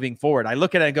 9 moving forward. I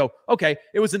look at it and go, okay,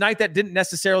 it was a night that didn't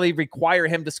necessarily require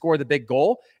him to score the big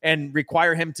goal and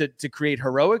require him to create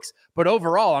heroics. But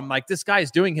overall, I'm like, this guy is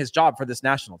doing his job for this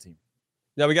national team.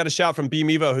 Now, we got a shout from B.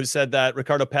 Mevo, who said that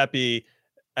Ricardo Pepi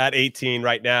at 18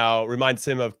 right now reminds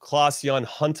him of Klaas-Jan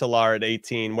Huntelaar at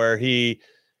 18, where he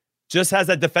just has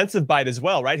that defensive bite as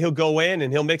well, right? He'll go in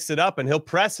and he'll mix it up and he'll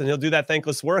press and he'll do that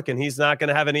thankless work, and he's not going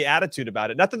to have any attitude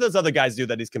about it. Not that those other guys do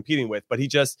that he's competing with, but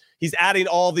he's adding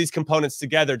all these components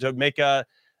together to make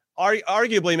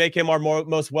arguably make him our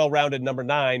most well-rounded number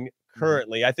 9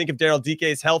 currently. I think if Daryl Dike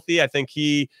is healthy, I think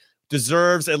he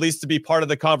deserves at least to be part of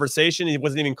the conversation. He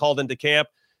wasn't even called into camp.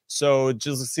 So it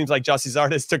just seems like Jossie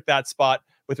Zardes took that spot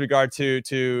with regard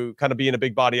to kind of being a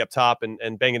big body up top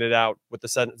and banging it out with the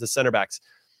center backs.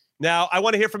 Now, I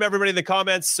want to hear from everybody in the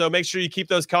comments, so make sure you keep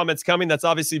those comments coming. That's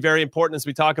obviously very important as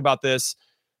we talk about this.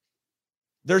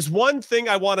 There's one thing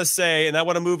I want to say, and I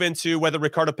want to move into whether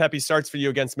Ricardo Pepi starts for you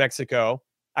against Mexico.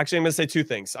 Actually, I'm going to say 2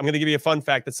 things. I'm going to give you a fun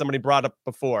fact that somebody brought up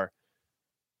before.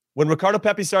 When Ricardo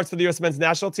Pepi starts for the U.S. men's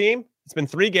national team, it's been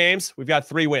 3 games. We've got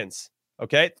 3 wins.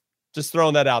 Okay? Just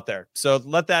throwing that out there. So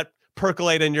let that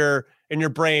percolate in your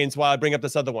brains while I bring up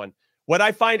this other one. What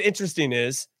I find interesting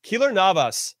is Keylor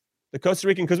Navas, the Costa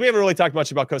Rican, because we haven't really talked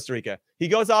much about Costa Rica. He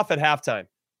goes off at halftime.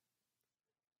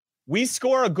 We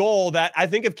score a goal that I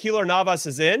think if Keylor Navas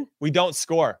is in, we don't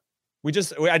score. I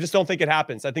just don't think it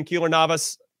happens. I think Keylor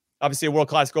Navas, obviously a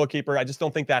world-class goalkeeper, I just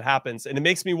don't think that happens. And it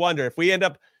makes me wonder if we end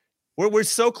up, we're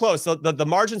so close. The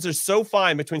margins are so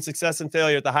fine between success and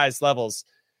failure at the highest levels.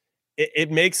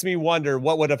 It makes me wonder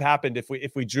what would have happened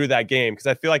if we drew that game, because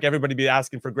I feel like everybody be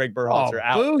asking for Greg Berhalter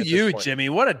out. Boo you, Jimmy.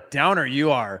 What a downer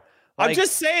you are. I'm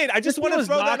just saying. I just want to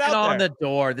throw that out there. The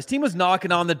door. This team was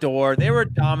knocking on the door. They were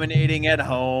dominating at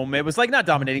home. It was like not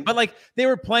dominating, but like they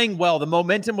were playing well. The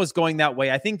momentum was going that way.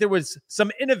 I think there was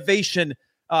some innovation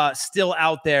still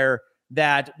out there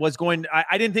that was going.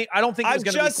 I don't think it was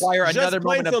going to require another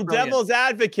moment of brilliance. Devil's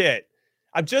advocate.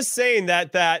 I'm just saying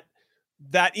that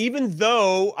even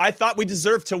though I thought we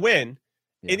deserved to win,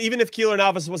 and even if Keylor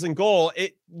Navas was in goal,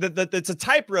 it's a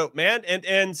tightrope, man,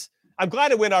 and. I'm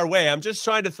glad it went our way. I'm just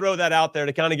trying to throw that out there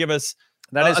to kind of give us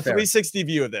a 360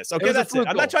 view of this. Okay, that's it.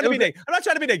 I'm not trying to be negative.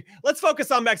 Let's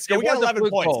focus on Mexico. We got 11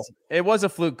 points. It was a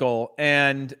fluke goal,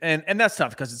 and that's tough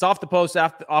because it's off the post,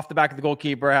 off the back of the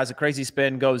goalkeeper, has a crazy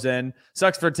spin, goes in.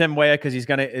 Sucks for Tim Weah because he's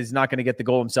not gonna get the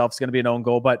goal himself. It's gonna be an own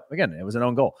goal, but again, it was an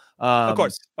own goal. Of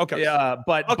course. Okay. Yeah,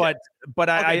 but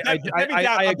I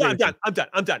agree.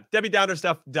 I'm done. Debbie Downer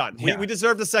stuff done. Yeah. We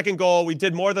deserved the second goal. We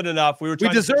did more than enough. We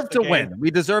deserved to win.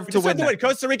 We deserved to win.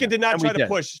 Costa Rica did not try to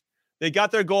push. They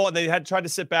got their goal and they had tried to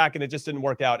sit back, and it just didn't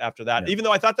work out after that. Yeah. Even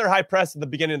though I thought their high press at the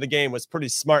beginning of the game was pretty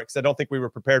smart, because I don't think we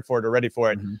were prepared for it or ready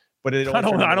for it. Mm-hmm. But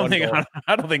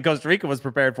I don't think Costa Rica was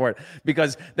prepared for it,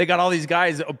 because they got all these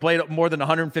guys who played more than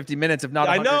 150 minutes, if not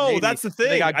 180. I know, that's the thing.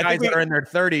 They got guys that are in their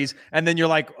 30s, and then you're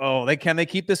like, oh, can they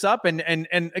keep this up? And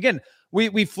again,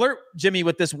 we flirt, Jimmy,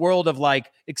 with this world of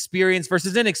like experience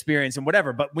versus inexperience and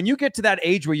whatever. But when you get to that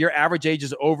age where your average age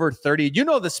is over 30, you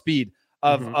know the speed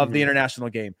of the international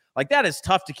game. Like, that is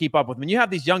tough to keep up with. When you have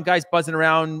these young guys buzzing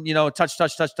around, touch,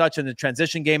 and the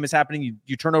transition game is happening,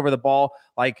 you turn over the ball.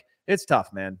 Like, it's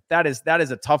tough, man. That is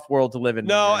a tough world to live in.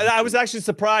 No, and I was actually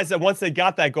surprised that once they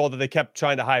got that goal that they kept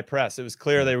trying to high press. It was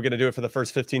clear they were going to do it for the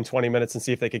first 15, 20 minutes and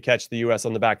see if they could catch the U.S.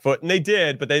 on the back foot. And they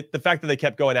did, but the fact that they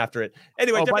kept going after it.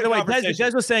 Anyway, by the way,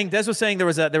 Des was saying there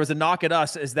was a knock at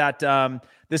us, is that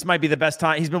this might be the best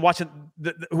time. He's been watching,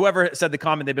 whoever said the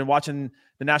comment, they've been watching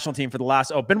the national team for the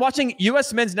last, been watching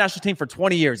U.S. men's national team for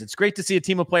 20 years. It's great to see a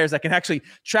team of players that can actually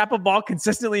trap a ball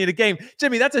consistently in a game.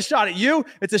 Jimmy, that's a shot at you.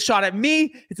 It's a shot at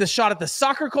me. It's a shot at the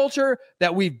soccer culture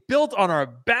that we've built on our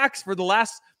backs for the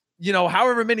last,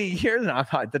 however many years. No,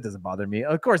 that doesn't bother me.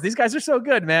 Of course, these guys are so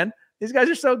good, man. These guys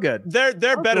are so good. They're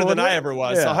better than I ever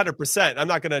was. 100%. I'm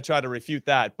not going to try to refute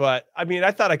that, but I mean, I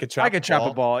thought I could trap. I could trap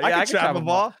a ball. Yeah, I could trap a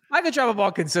ball. I could trap a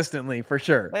ball consistently for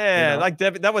sure. Man, like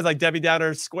that was like Debbie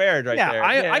Downer squared right there.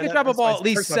 I could trap a ball at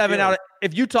least 7 out of.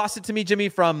 If you toss it to me, Jimmy,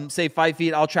 from say 5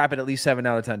 feet, I'll trap it at least 7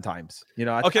 out of 10 times.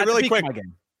 Okay, really quick.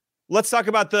 Let's talk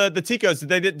about the Ticos. Did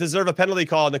they deserve a penalty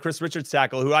call on the Chris Richards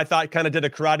tackle, who I thought kind of did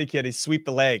a Karate Kid. He sweep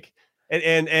the leg,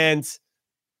 and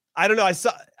I don't know. I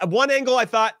saw one angle. I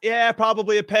thought, yeah,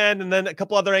 probably a pen, and then a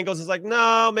couple other angles is like,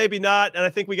 no, maybe not. And I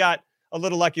think we got a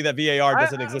little lucky that VAR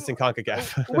doesn't exist in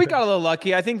CONCACAF. We got a little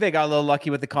lucky. I think they got a little lucky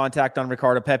with the contact on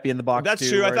Ricardo Pepi in the box. That's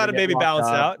true. I thought it maybe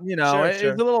balanced out. It's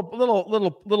a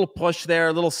little push there,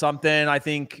 a little something. I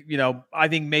think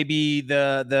maybe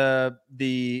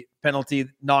the penalty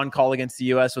non-call against the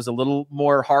U.S. was a little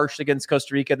more harsh against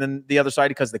Costa Rica than the other side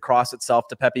because the cross itself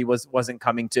to Pepi wasn't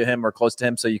coming to him or close to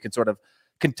him. So you can sort of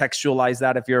contextualize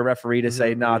that if you're a referee to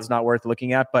say, no, it's not worth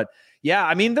looking at. But yeah,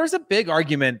 I mean, there's a big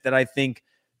argument that I think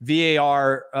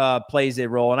VAR plays a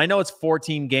role. And I know it's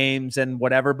 14 games and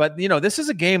whatever, but this is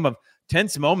a game of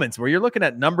tense moments where you're looking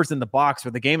at numbers in the box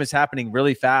where the game is happening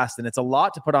really fast. And it's a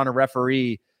lot to put on a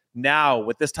referee now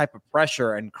with this type of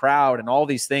pressure and crowd and all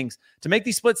these things to make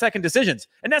these split-second decisions.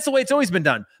 And that's the way it's always been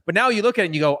done. But now you look at it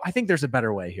and you go, I think there's a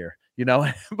better way here,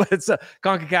 but it's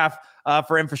CONCACAF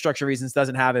for infrastructure reasons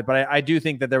doesn't have it. But I do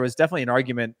think that there was definitely an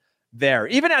argument there.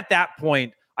 Even at that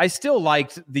point, I still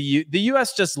liked the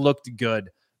U.S. just looked good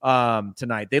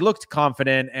tonight. They looked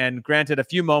confident, and granted a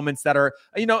few moments that are,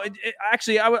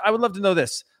 actually, I would love to know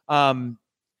this.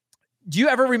 Do you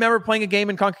ever remember playing a game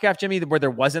in CONCACAF, Jimmy, where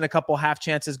there wasn't a couple half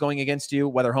chances going against you,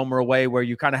 whether home or away, where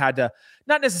you kind of had to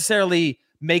not necessarily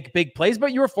make big plays,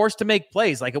 but you were forced to make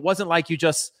plays? Like it wasn't like you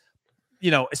just,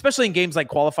 especially in games like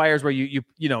qualifiers where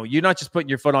you're not just putting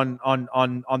your foot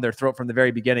on their throat from the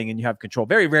very beginning and you have control.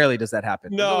 Very rarely does that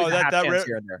happen. No,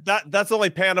 that's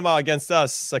only Panama against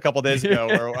us a couple of days ago,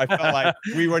 where I felt like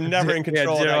we were never in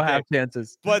control. Yeah, zero half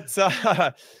chances. But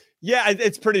yeah,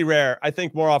 it's pretty rare. I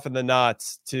think more often than not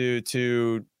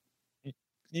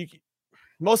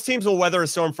most teams will weather a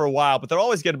storm for a while, but they'll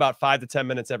always get about 5 to 10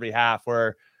 minutes every half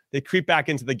where they creep back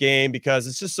into the game because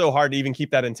it's just so hard to even keep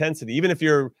that intensity. Even if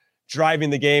you're driving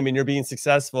the game and you're being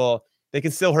successful, they can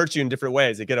still hurt you in different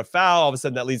ways. They get a foul, all of a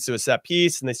sudden that leads to a set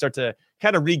piece, and they start to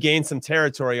kind of regain some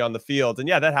territory on the field. And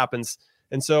yeah, that happens.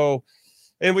 And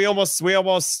we almost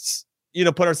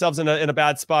put ourselves in a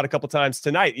bad spot a couple times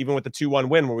tonight, even with the 2-1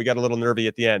 win where we got a little nervy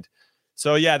at the end.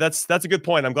 So yeah, that's a good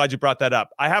point. I'm glad you brought that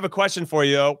up. I have a question for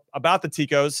you about the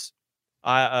Ticos,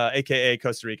 aka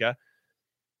Costa Rica.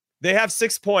 They have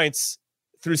 6 points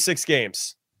through 6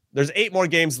 games. There's 8 more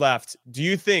games left. Do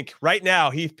you think right now,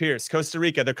 Heath Pierce, Costa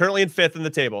Rica, they're currently in 5th in the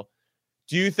table.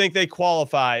 Do you think they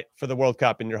qualify for the World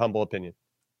Cup in your humble opinion?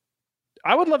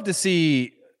 I would love to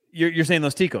see you're saying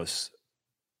Los Ticos.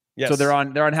 Yes. So they're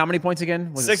on how many points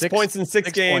again? Was 6 points in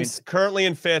 6 games, currently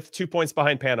in 5th, 2 points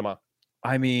behind Panama.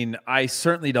 I mean, I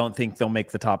certainly don't think they'll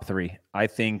make the top 3. I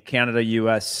think Canada,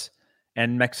 US,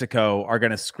 and Mexico are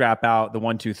going to scrap out the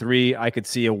 1, 2, 3. I could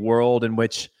see a world in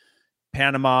which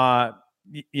Panama,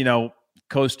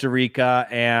 Costa Rica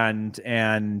and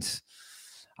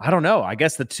I don't know. I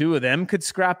guess the 2 of them could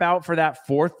scrap out for that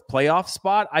 4th playoff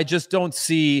spot. I just don't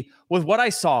see, with what I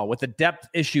saw with the depth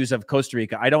issues of Costa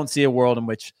Rica, I don't see a world in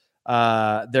which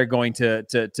they're going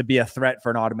to be a threat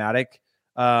for an automatic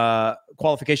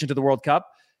qualification to the World Cup.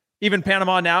 Even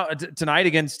Panama now tonight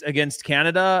against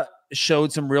Canada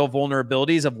showed some real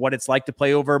vulnerabilities of what it's like to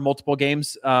play over multiple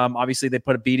games. Obviously, they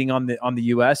put a beating on the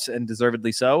U.S. and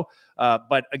deservedly so.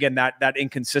 But again, that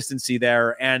inconsistency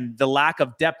there and the lack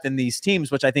of depth in these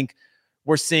teams, which I think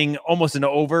we're seeing almost an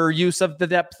overuse of the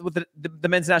depth with the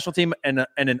men's national team and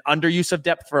an underuse of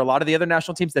depth for a lot of the other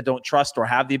national teams that don't trust or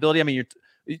have the ability. I mean,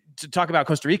 to talk about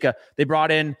Costa Rica, they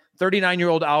brought in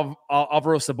 39-year-old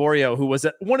Alvaro Saborio, who was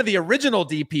one of the original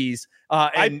DPs.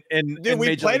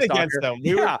 We played against them.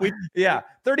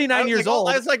 39 years old.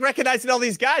 I was like recognizing all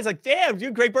these guys. Like, damn,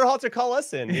 dude, Greg Berhalter, call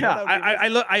us in.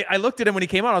 I looked at him when he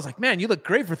came on. I was like, man, you look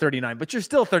great for 39, but you're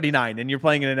still 39, and you're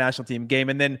playing in a national team game.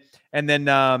 And then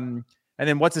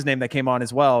what's his name that came on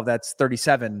as well? That's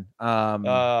 37.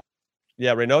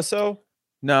 Reynoso.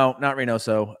 No, not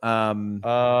Reynoso.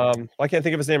 I can't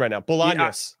think of his name right now.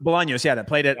 Bolaños. Bolaños, that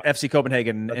played at FC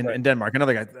Copenhagen in Denmark.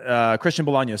 Another guy, Christian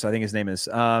Bolaños, I think his name is.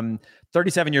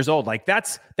 37 years old. Like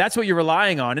that's what you're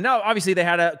relying on. And now, obviously, they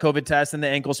had a COVID test and the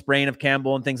ankle sprain of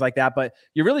Campbell and things like that. But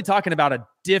you're really talking about a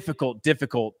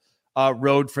difficult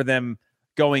road for them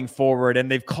going forward. And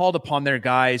they've called upon their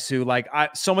guys who,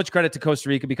 so much credit to Costa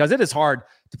Rica because it is hard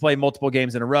to play multiple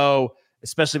games in a row.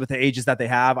 especially with the ages that they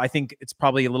have. I think it's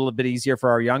probably a little bit easier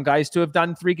for our young guys to have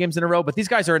done 3 games in a row, but these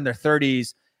guys are in their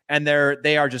 30s and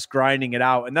they are just grinding it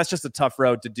out. And that's just a tough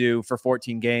road to do for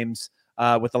 14 games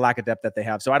with the lack of depth that they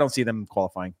have. So I don't see them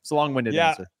qualifying. It's a long-winded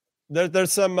answer.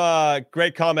 There's some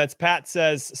great comments. Pat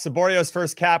says Saborio's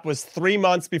first cap was 3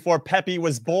 months before Pepe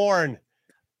was born.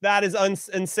 That is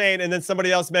insane. And then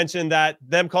somebody else mentioned that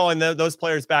them calling those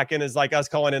players back in is like us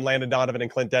calling in Landon Donovan and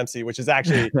Clint Dempsey, which is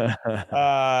actually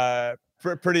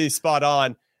pretty spot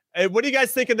on. Hey, what do you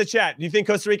guys think in the chat? Do you think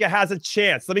Costa Rica has a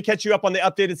chance? Let me catch you up on the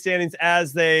updated standings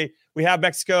as we have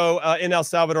Mexico in El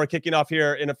Salvador kicking off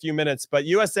here in a few minutes. But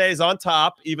USA is on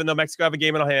top, even though Mexico have a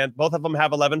game in hand. Both of them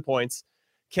have 11 points.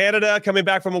 Canada coming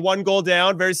back from a 1 goal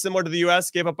down, very similar to the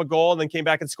U.S., gave up a goal and then came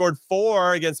back and scored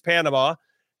 4 against Panama.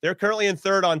 They're currently in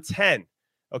 3rd on 10.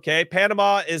 Okay,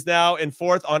 Panama is now in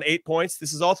 4th on 8 points.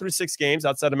 This is all through 6 games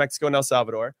outside of Mexico and El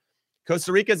Salvador.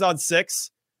 Costa Rica is on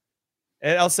 6.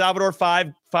 And El Salvador,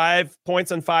 5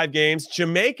 points on 5 games.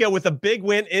 Jamaica with a big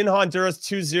win in Honduras,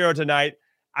 2-0 tonight.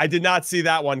 I did not see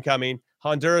that one coming.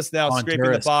 Honduras now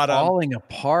scraping the bottom. Falling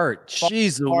apart.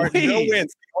 Jeez Louise. No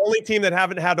wins. The only team that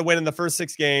haven't had to win in the first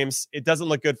 6 games. It doesn't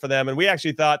look good for them. And we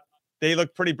actually thought they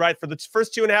looked pretty bright for the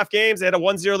first 2.5 games. They had a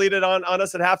 1-0 lead on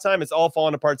us at halftime. It's all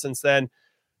fallen apart since then.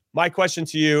 My question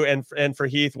to you and for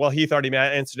Heath, well, Heath already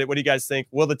answered it. What do you guys think?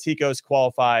 Will the Ticos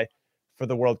qualify for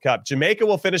the World Cup? Jamaica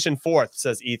will finish in 4th,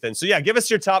 says Ethan. So give us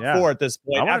your top 4 at this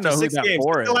point. After 6 games,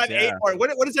 we still have 8 more.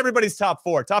 What is everybody's top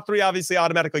 4? Top 3 obviously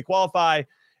automatically qualify,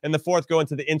 and the 4th go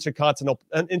into the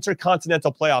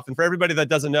intercontinental playoff. And for everybody that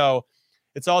doesn't know,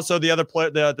 it's also the other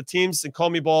the teams in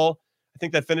CONMEBOL, I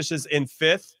think that finishes in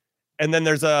 5th. And then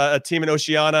there's a team in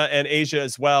Oceania and Asia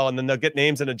as well. And then they'll get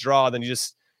names in a draw. Then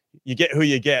you get who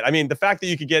you get. I mean, the fact that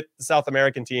you could get the South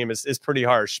American team is pretty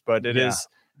harsh, but it is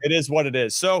what it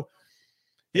is. So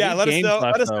let us know.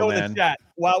 Let us know in the chat.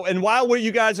 While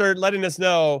you guys are letting us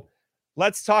know,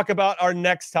 let's talk about our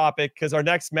next topic, because our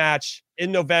next match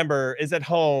in November is at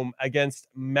home against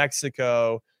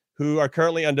Mexico, who are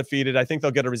currently undefeated. I think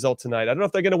they'll get a result tonight. I don't know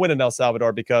if they're going to win in El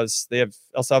Salvador, because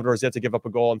El Salvador has yet to give up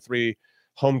a goal in 3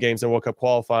 home games in World Cup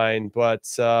qualifying. But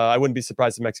I wouldn't be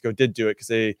surprised if Mexico did do it, because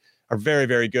they are very,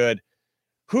 very good.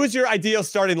 Who's your ideal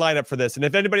starting lineup for this? And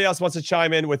if anybody else wants to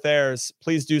chime in with theirs,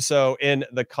 please do so in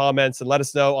the comments and let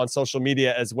us know on social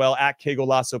media as well, at Que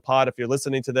Golazo Pod. If you're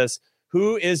listening to this,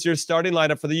 who is your starting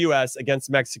lineup for the U.S. against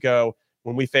Mexico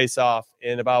when we face off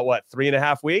in about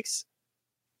 3.5 weeks?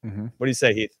 Mm-hmm. What do you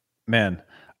say, Heath? Man,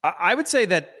 I would say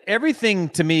that everything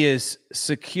to me is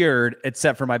secured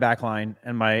except for my back line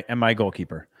and my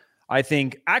goalkeeper. I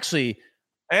think actually,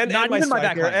 and not even my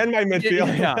back line and my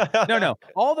midfield. No.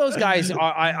 All those guys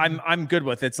I'm good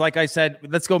with. It's like I said,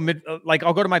 let's go mid.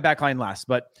 I'll go to my back line last,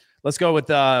 but let's go with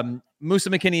Musa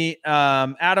McKinney,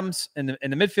 Adams in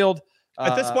the midfield.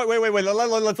 At this point, wait.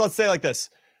 Let's say it like this.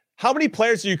 How many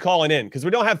players are you calling in? Because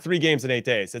we don't have 3 games in 8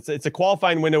 days. It's a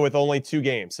qualifying window with only 2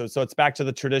 games. So it's back to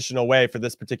the traditional way for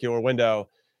this particular window.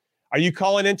 Are you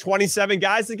calling in 27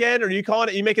 guys again? Or are you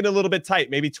making it a little bit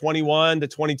tight? Maybe 21 to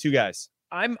 22 guys?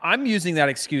 I'm using that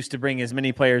excuse to bring as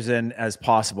many players in as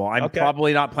possible. I'm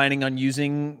probably not planning on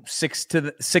using 6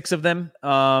 of them,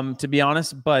 to be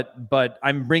honest, but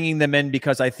I'm bringing them in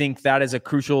because I think that is a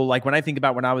crucial, like when I think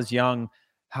about when I was young,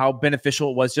 how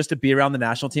beneficial it was just to be around the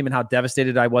national team and how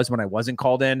devastated I was when I wasn't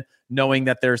called in, knowing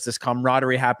that there's this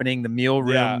camaraderie happening, the meal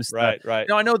rooms. Right.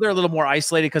 I know they're a little more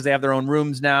isolated because they have their own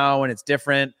rooms now and it's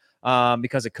different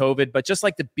because of COVID, but just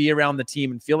like to be around the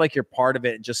team and feel like you're part of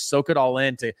it and just soak it all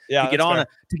in to get on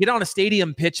a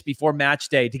stadium pitch before match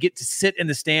day, to get to sit in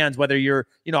the stands, whether you're,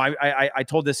 I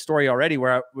told this story already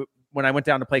where when I went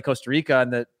down to play Costa Rica in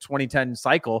the 2010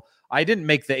 cycle, I didn't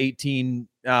make the 18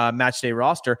 match day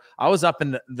roster. I was up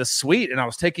in the suite and I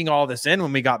was taking all this in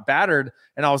when we got battered.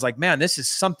 And I was like, man, this is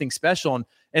something special.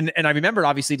 And I remember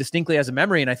obviously distinctly as a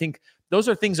memory. And I think those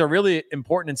are things that are really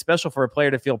important and special for a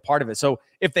player to feel part of it. So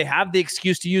if they have the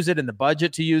excuse to use it and the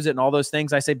budget to use it and all those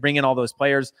things, I say bring in all those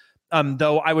players.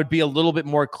 Though I would be a little bit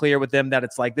more clear with them that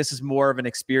it's like, this is more of an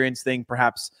experience thing.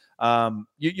 Perhaps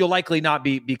you'll likely not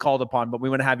be called upon, but we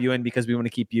want to have you in because we want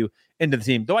to keep you into the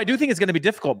team. Though I do think it's going to be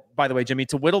difficult, by the way, Jimmy,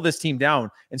 to whittle this team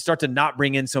down and start to not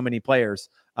bring in so many players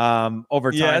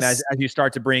over time as you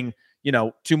start to bring,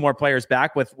 2 more players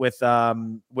back with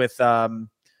Pulisic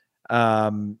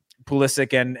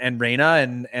and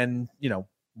Reyna and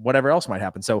whatever else might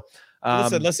happen. So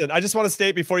listen, I just want to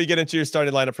state before you get into your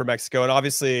starting lineup for Mexico, and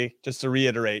obviously just to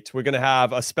reiterate, we're going to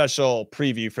have a special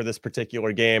preview for this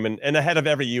particular game and ahead of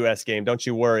every U.S. game. Don't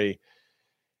you worry.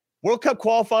 World Cup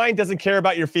qualifying doesn't care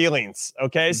about your feelings.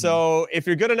 Okay. Mm-hmm. So if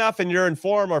you're good enough and you're in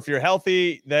form, or if you're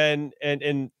healthy, then,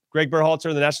 and Greg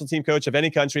Berhalter, the national team coach of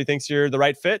any country, thinks you're the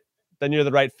right fit, then you're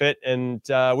the right fit. And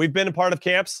we've been a part of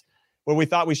camps where we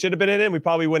thought we should have been in it. We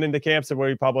probably went into camps where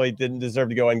we probably didn't deserve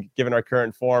to go in, given our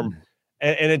current form.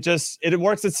 And it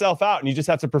works itself out, and you just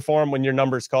have to perform when your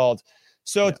number's called.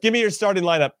 So give me your starting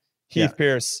lineup, Heath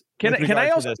Pierce. Can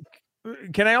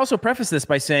I also preface this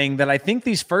by saying that I think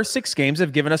these first 6 games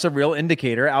have given us a real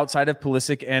indicator, outside of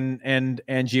Pulisic and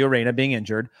Gio Reyna being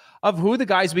injured, of who the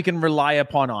guys we can rely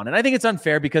upon on. And I think it's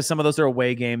unfair because some of those are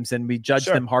away games and we judge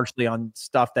them harshly on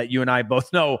stuff that you and I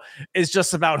both know is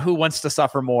just about who wants to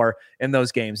suffer more in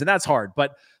those games. And that's hard.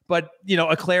 But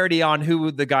a clarity on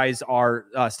who the guys are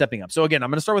stepping up. So again, I'm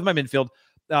going to start with my midfield.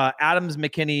 Adams,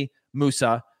 McKinney,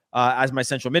 Musa as my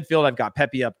central midfield. I've got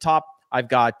Pepe up top. I've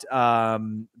got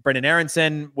Brendan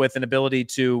Aronson with an ability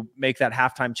to make that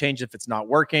halftime change if it's not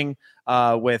working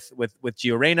with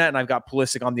Gio Reyna. And I've got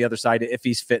Pulisic on the other side if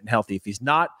he's fit and healthy. If he's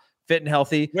not fit and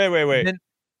healthy.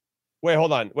 Wait,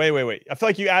 hold on. Wait. I feel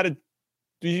like you had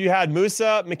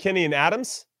Musa, McKinney, and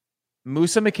Adams?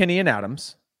 Musa, McKinney, and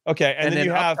Adams. Okay, and then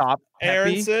you have top,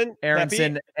 Aronson,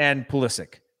 and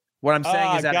Pulisic. What I'm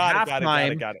saying is at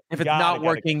halftime, if it's not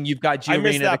working, you've got Gio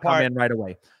Reyna to come in right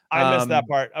away. I missed that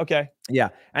part. Okay. Yeah.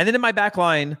 And then in my back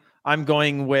line, I'm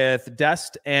going with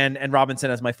Dest and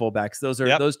Robinson as my fullbacks.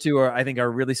 Those two I think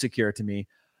are really secure to me.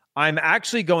 I'm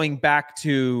actually going back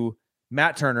to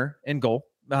Matt Turner in goal.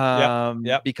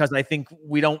 Because I think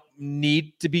we don't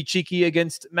need to be cheeky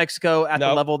against Mexico at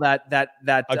the level that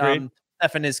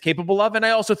Stefan is capable of. And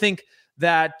I also think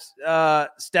that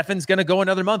Stefan's going to go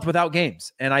another month without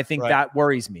games. And I think that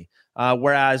worries me.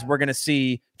 Whereas we're going to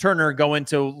see Turner go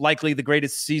into likely the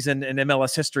greatest season in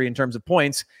MLS history in terms of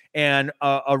points and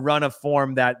a run of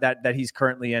form that he's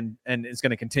currently in and is going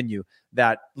to continue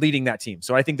that leading that team.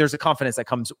 So I think there's a confidence that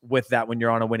comes with that when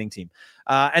you're on a winning team.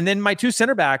 And then my 2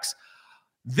 center backs,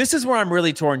 this is where I'm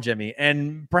really torn, Jimmy.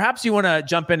 And perhaps you want to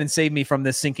jump in and save me from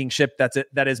this sinking ship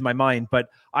that is my mind. But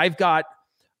I've got,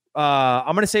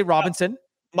 I'm going to say Robinson.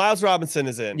 Miles Robinson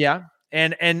is in. Yeah.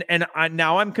 And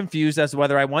now I'm confused as to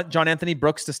whether I want John Anthony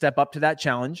Brooks to step up to that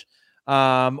challenge,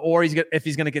 or if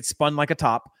he's going to get spun like a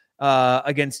top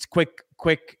against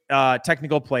quick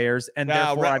technical players, and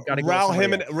therefore I've got to go.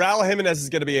 Raul Jimenez is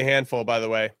going to be a handful, by the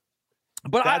way.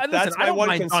 But that's I don't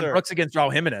mind John Brooks against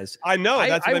Raul Jimenez. I know.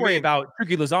 I worry about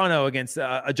Tricky Lozano against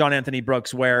John Anthony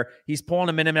Brooks, where he's pulling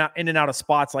him in and out of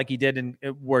spots like he did,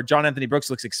 where John Anthony Brooks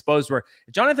looks exposed. Where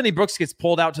if John Anthony Brooks gets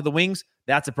pulled out to the wings,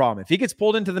 that's a problem. If he gets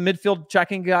pulled into the midfield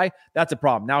checking guy, that's a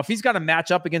problem. Now, if he's got to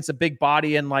match up against a big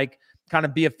body and kind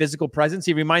of be a physical presence,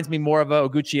 he reminds me more of a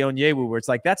Oguchi Onyewu, where it's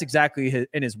like that's exactly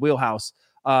in his wheelhouse.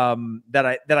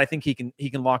 That I think he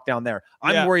can lock down there.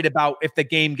 I'm worried about if the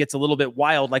game gets a little bit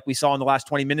wild, like we saw in the last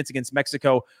 20 minutes against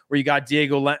Mexico, where you got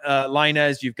Diego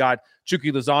Lainez, you've got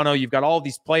Chucky Lozano, you've got all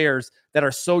these players that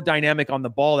are so dynamic on the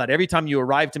ball that every time you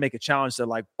arrive to make a challenge, they're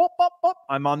like, bop, bop, bop,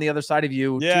 I'm on the other side of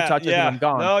you. 2 touches and I'm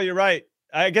gone. No, you're right.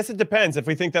 I guess it depends. If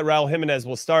we think that Raul Jimenez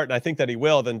will start, and I think that he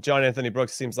will, then John Anthony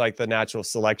Brooks seems like the natural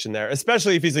selection there,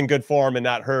 especially if he's in good form and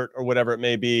not hurt or whatever it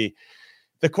may be.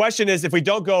 The question is, if we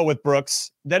don't go with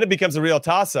Brooks, then it becomes a real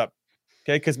toss-up,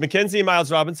 okay? Because McKenzie and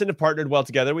Miles Robinson have partnered well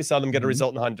together. We saw them get a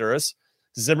result in Honduras.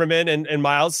 Zimmerman and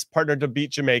Miles partnered to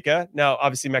beat Jamaica. Now,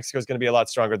 obviously, Mexico is going to be a lot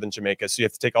stronger than Jamaica, so you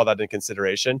have to take all that into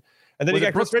consideration. And then you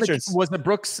got Chris Richards. Was the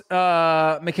Brooks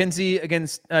McKenzie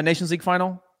against Nations League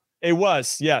final? It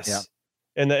was, yes. Yeah.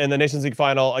 In the Nations League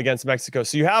final against Mexico.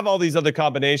 So you have all these other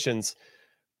combinations,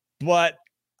 but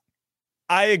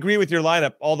I agree with your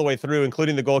lineup all the way through,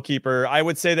 including the goalkeeper. I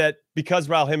would say that because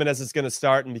Raul Jimenez is going to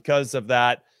start and because of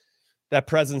that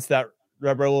presence that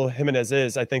Raul Jimenez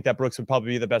is, I think that Brooks would probably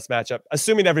be the best matchup,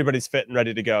 assuming everybody's fit and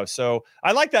ready to go. So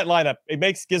I like that lineup.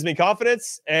 It gives me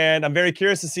confidence, and I'm very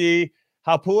curious to see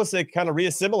how Pulisic kind of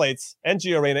reassimilates and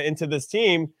Gio Reyna into this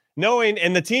team, knowing,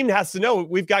 and the team has to know,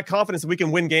 we've got confidence that we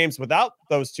can win games without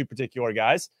those 2 particular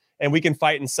guys, and we can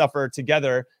fight and suffer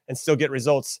together and still get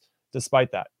results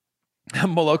despite that.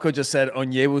 Moloko just said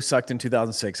Onyewu sucked in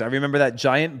 2006. I remember that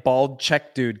giant bald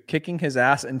Czech dude kicking his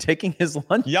ass and taking his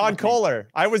lunch. Jan Koller.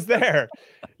 I was there.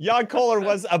 Jan Koller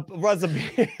was a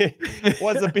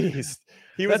beast.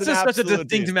 He was that's just such a distinct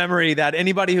beast. Memory that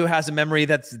anybody who has a memory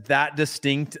that's that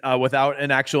distinct without an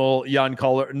actual Jan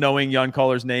Koller, knowing Jan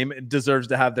Koller's name, deserves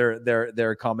to have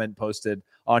their comment posted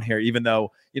on here, even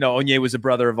though, Onye was a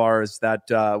brother of ours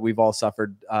that we've all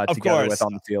suffered together with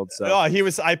on the field. So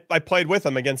I played with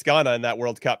him against Ghana in that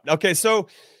World Cup. Okay. So,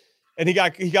 and he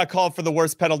got called for the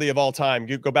worst penalty of all time.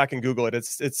 You go back and Google it.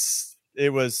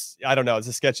 It was, I don't know. It's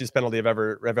the sketchiest penalty I've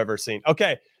ever seen.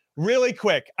 Okay. really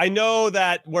quick. I know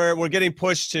that we're getting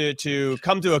pushed to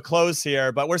come to a close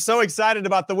here, but we're so excited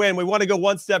about the win. We want to go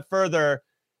one step further.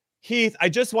 Heath, I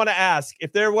just want to ask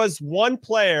if there was one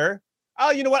player.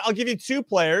 Oh, you know what? I'll give you two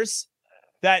players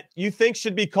that you think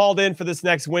should be called in for this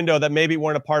next window that maybe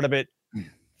weren't a part of it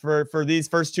for these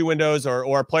first two windows,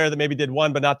 or a player that maybe did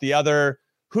one but not the other.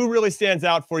 Who really stands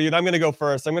out for you? And I'm going to go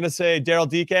first. I'm going to say Daryl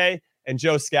Dike and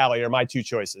Joe Scally are my two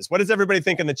choices. What does everybody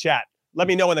think in the chat? Let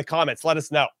me know in the comments. Let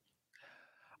us know.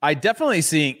 I definitely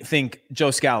think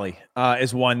Joe Scally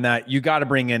is one that you got to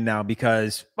bring in now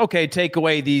because, okay, take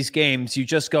away these games. You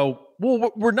just go,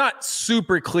 well, we're not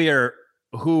super clear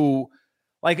who,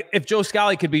 like if Joe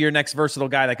Scally could be your next versatile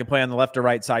guy that could play on the left or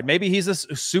right side, maybe he's a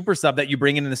super sub that you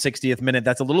bring in the 60th minute.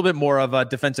 That's a little bit more of a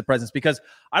defensive presence because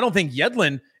I don't think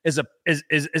Yedlin is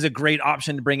a great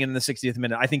option to bring in the 60th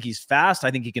minute. I think he's fast. I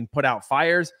think he can put out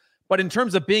fires. But in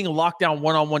terms of being a lockdown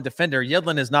one-on-one defender,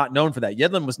 Yedlin is not known for that.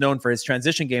 Yedlin was known for his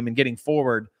transition game and getting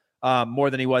forward more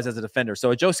than he was as a defender.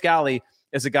 So Joe Scally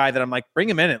is a guy that I'm like, bring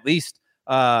him in at least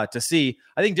to see.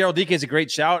 I think Daryl Dike is a great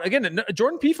shout. Again,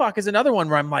 Jordan Pefok is another one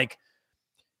where I'm like,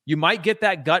 you might get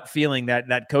that gut feeling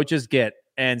that coaches get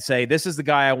and say, this is the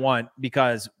guy I want,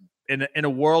 because in a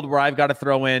world where I've got to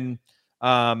throw in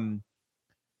Daryl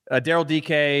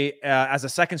Dike as a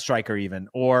second striker even,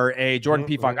 or a Jordan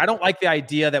Pefok. I don't like the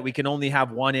idea that we can only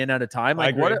have one in at a time.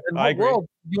 Like, what world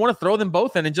you want to throw them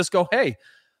both in and just go, hey,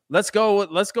 let's go with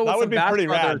that some would be pretty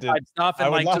rad, type stuff. And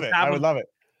I would love it.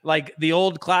 Like the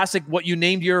old classic, what you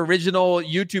named your original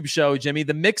YouTube show, Jimmy,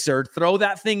 the Mixer, throw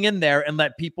that thing in there and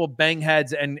let people bang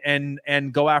heads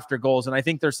and go after goals. And I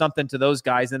think there's something to those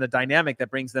guys and a dynamic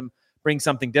that brings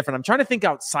something different. I'm trying to think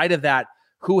outside of that,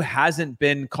 who hasn't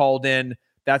been called in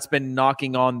that's been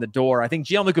knocking on the door. I think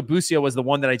Gianluca Busio was the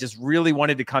one that I just really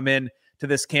wanted to come in to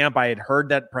this camp. I had heard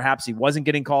that perhaps he wasn't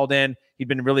getting called in. He'd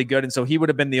been really good. And so he would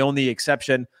have been the only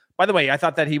exception. By the way, I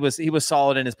thought that he was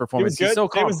solid in his performance. He's so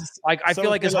calm. I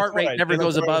feel like his heart rate never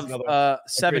goes above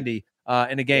 70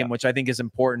 in a game, which I think is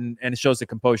important and it shows the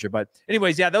composure. But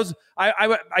anyways, yeah, those.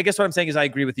 I guess what I'm saying is I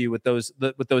agree with you with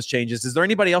those changes. Is there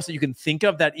anybody else that you can think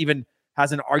of that even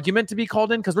has an argument to be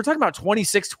called in? Because we're talking about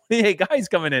 26, 28 guys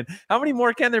coming in. How many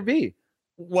more can there be?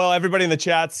 Well, everybody in the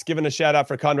chat's giving a shout out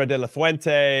for Conrad De La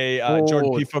Fuente.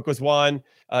 Jordan Pefok was one.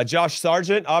 Josh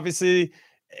Sargent, obviously.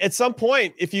 At some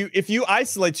point, if you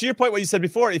isolate, to your point, what you said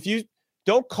before, if you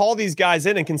don't call these guys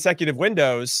in consecutive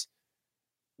windows,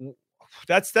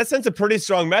 that sends a pretty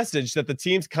strong message that the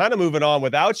team's kind of moving on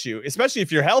without you, especially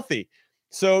if you're healthy.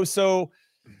 So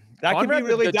that could be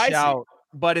really dicey. Shout,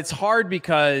 but it's hard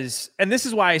because, and this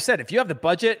is why I said, if you have the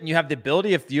budget and you have the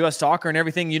ability, if the U.S. soccer and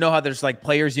everything, you know how there's like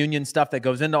players union stuff that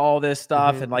goes into all this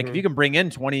stuff. And like, if you can bring in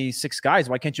 26 guys,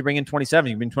 why can't you bring in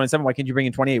 27? You bring 27. Why can't you bring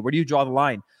in 28? Where do you draw the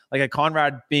line? Like a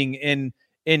Conrad being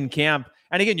in camp.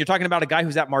 And again, you're talking about a guy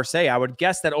who's at Marseille. I would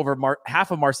guess that over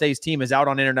half of Marseille's team is out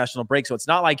on international break. So it's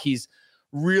not like he's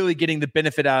really getting the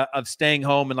benefit of staying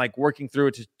home and like working through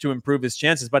it to improve his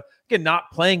chances. But again,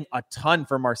 not playing a ton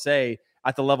for Marseille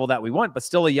at the level that we want, but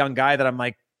still a young guy that I'm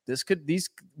like,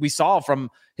 we saw from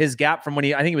his gap from when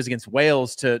I think it was against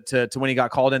Wales to when he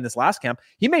got called in this last camp,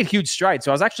 he made huge strides.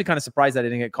 So I was actually kind of surprised that he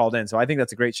didn't get called in. So I think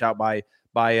that's a great shout by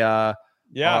all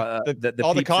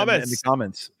the comments. In the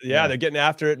comments. Yeah, they're getting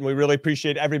after it, and we really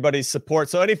appreciate everybody's support.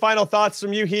 So any final thoughts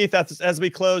from you, Heath, as we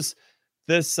close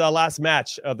this last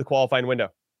match of the qualifying window?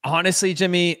 Honestly,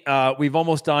 Jimmy, we've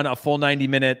almost done a full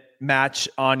 90-minute match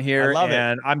on here,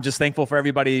 and I'm just thankful for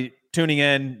everybody tuning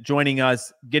in, joining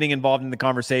us, getting involved in the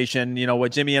conversation. You know,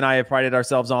 what Jimmy and I have prided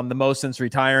ourselves on the most since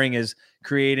retiring is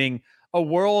creating a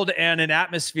world and an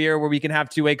atmosphere where we can have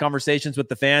two-way conversations with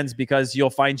the fans, because you'll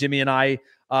find Jimmy and I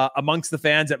amongst the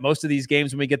fans at most of these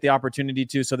games when we get the opportunity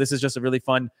to. So this is just a really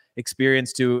fun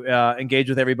experience to engage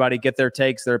with everybody, get their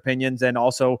takes, their opinions, and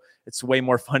also it's way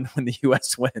more fun when the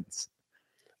U.S. wins.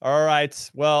 All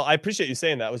right. Well, I appreciate you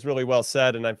saying that. It was really well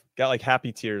said, and I've got like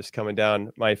happy tears coming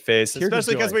down my face,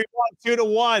 especially because we won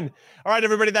 2-1. All right,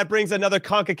 everybody, that brings another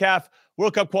CONCACAF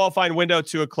World Cup qualifying window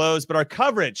to a close, but our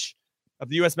coverage of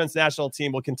the U.S. men's national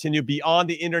team will continue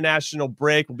beyond the international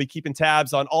break. We'll be keeping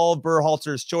tabs on all of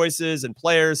Berhalter's choices and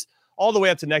players all the way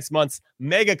up to next month's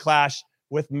mega clash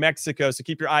with Mexico. So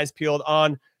keep your eyes peeled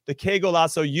on the Que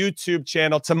Golazo YouTube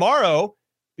channel tomorrow,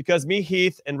 because me,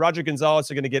 Heath, and Roger Gonzalez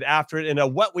are going to get after it in a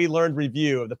What We Learned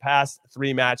review of the past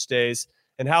 3 match days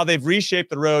and how they've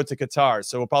reshaped the road to Qatar.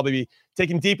 So we'll probably be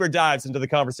taking deeper dives into the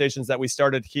conversations that we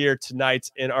started here tonight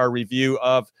in our review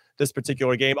of this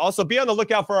particular game. Also, be on the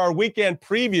lookout for our weekend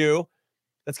preview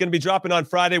that's going to be dropping on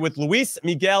Friday with Luis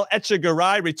Miguel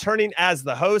Echegaray returning as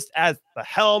the host, as the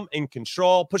helm, in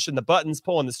control, pushing the buttons,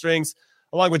 pulling the strings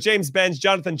along with James Benz,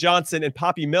 Jonathan Johnson, and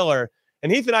Poppy Miller.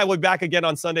 And Heath and I will be back again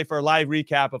on Sunday for a live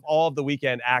recap of all of the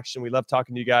weekend action. We love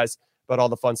talking to you guys about all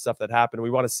the fun stuff that happened. We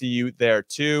want to see you there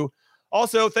too.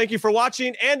 Also, thank you for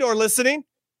watching and or listening.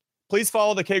 Please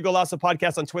follow the Qué Golazo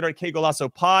podcast on Twitter at Qué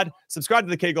Golazo Pod. Subscribe to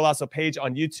the Qué Golazo page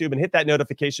on YouTube and hit that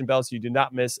notification bell so you do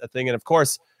not miss a thing. And of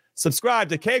course, subscribe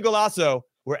to Qué Golazo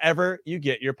wherever you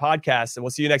get your podcasts. And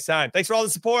we'll see you next time. Thanks for all the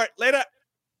support. Later.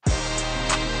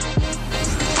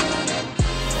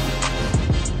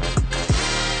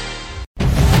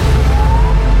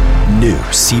 New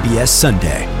CBS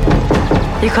Sunday.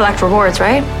 You collect rewards,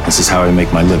 right? This is how I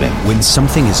make my living. When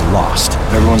something is lost,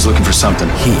 everyone's looking for something.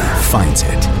 He finds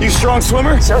it. You strong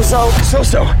swimmer? So-so.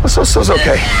 So-so's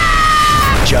okay.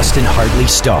 Justin Hartley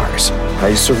stars. How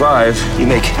you survive, you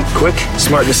make quick,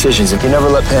 smart decisions, and you never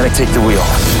let panic take the wheel.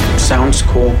 Sounds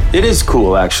cool. It is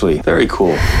cool, actually. Very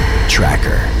cool.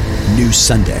 Tracker. New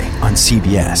Sunday on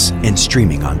CBS and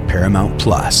streaming on Paramount+.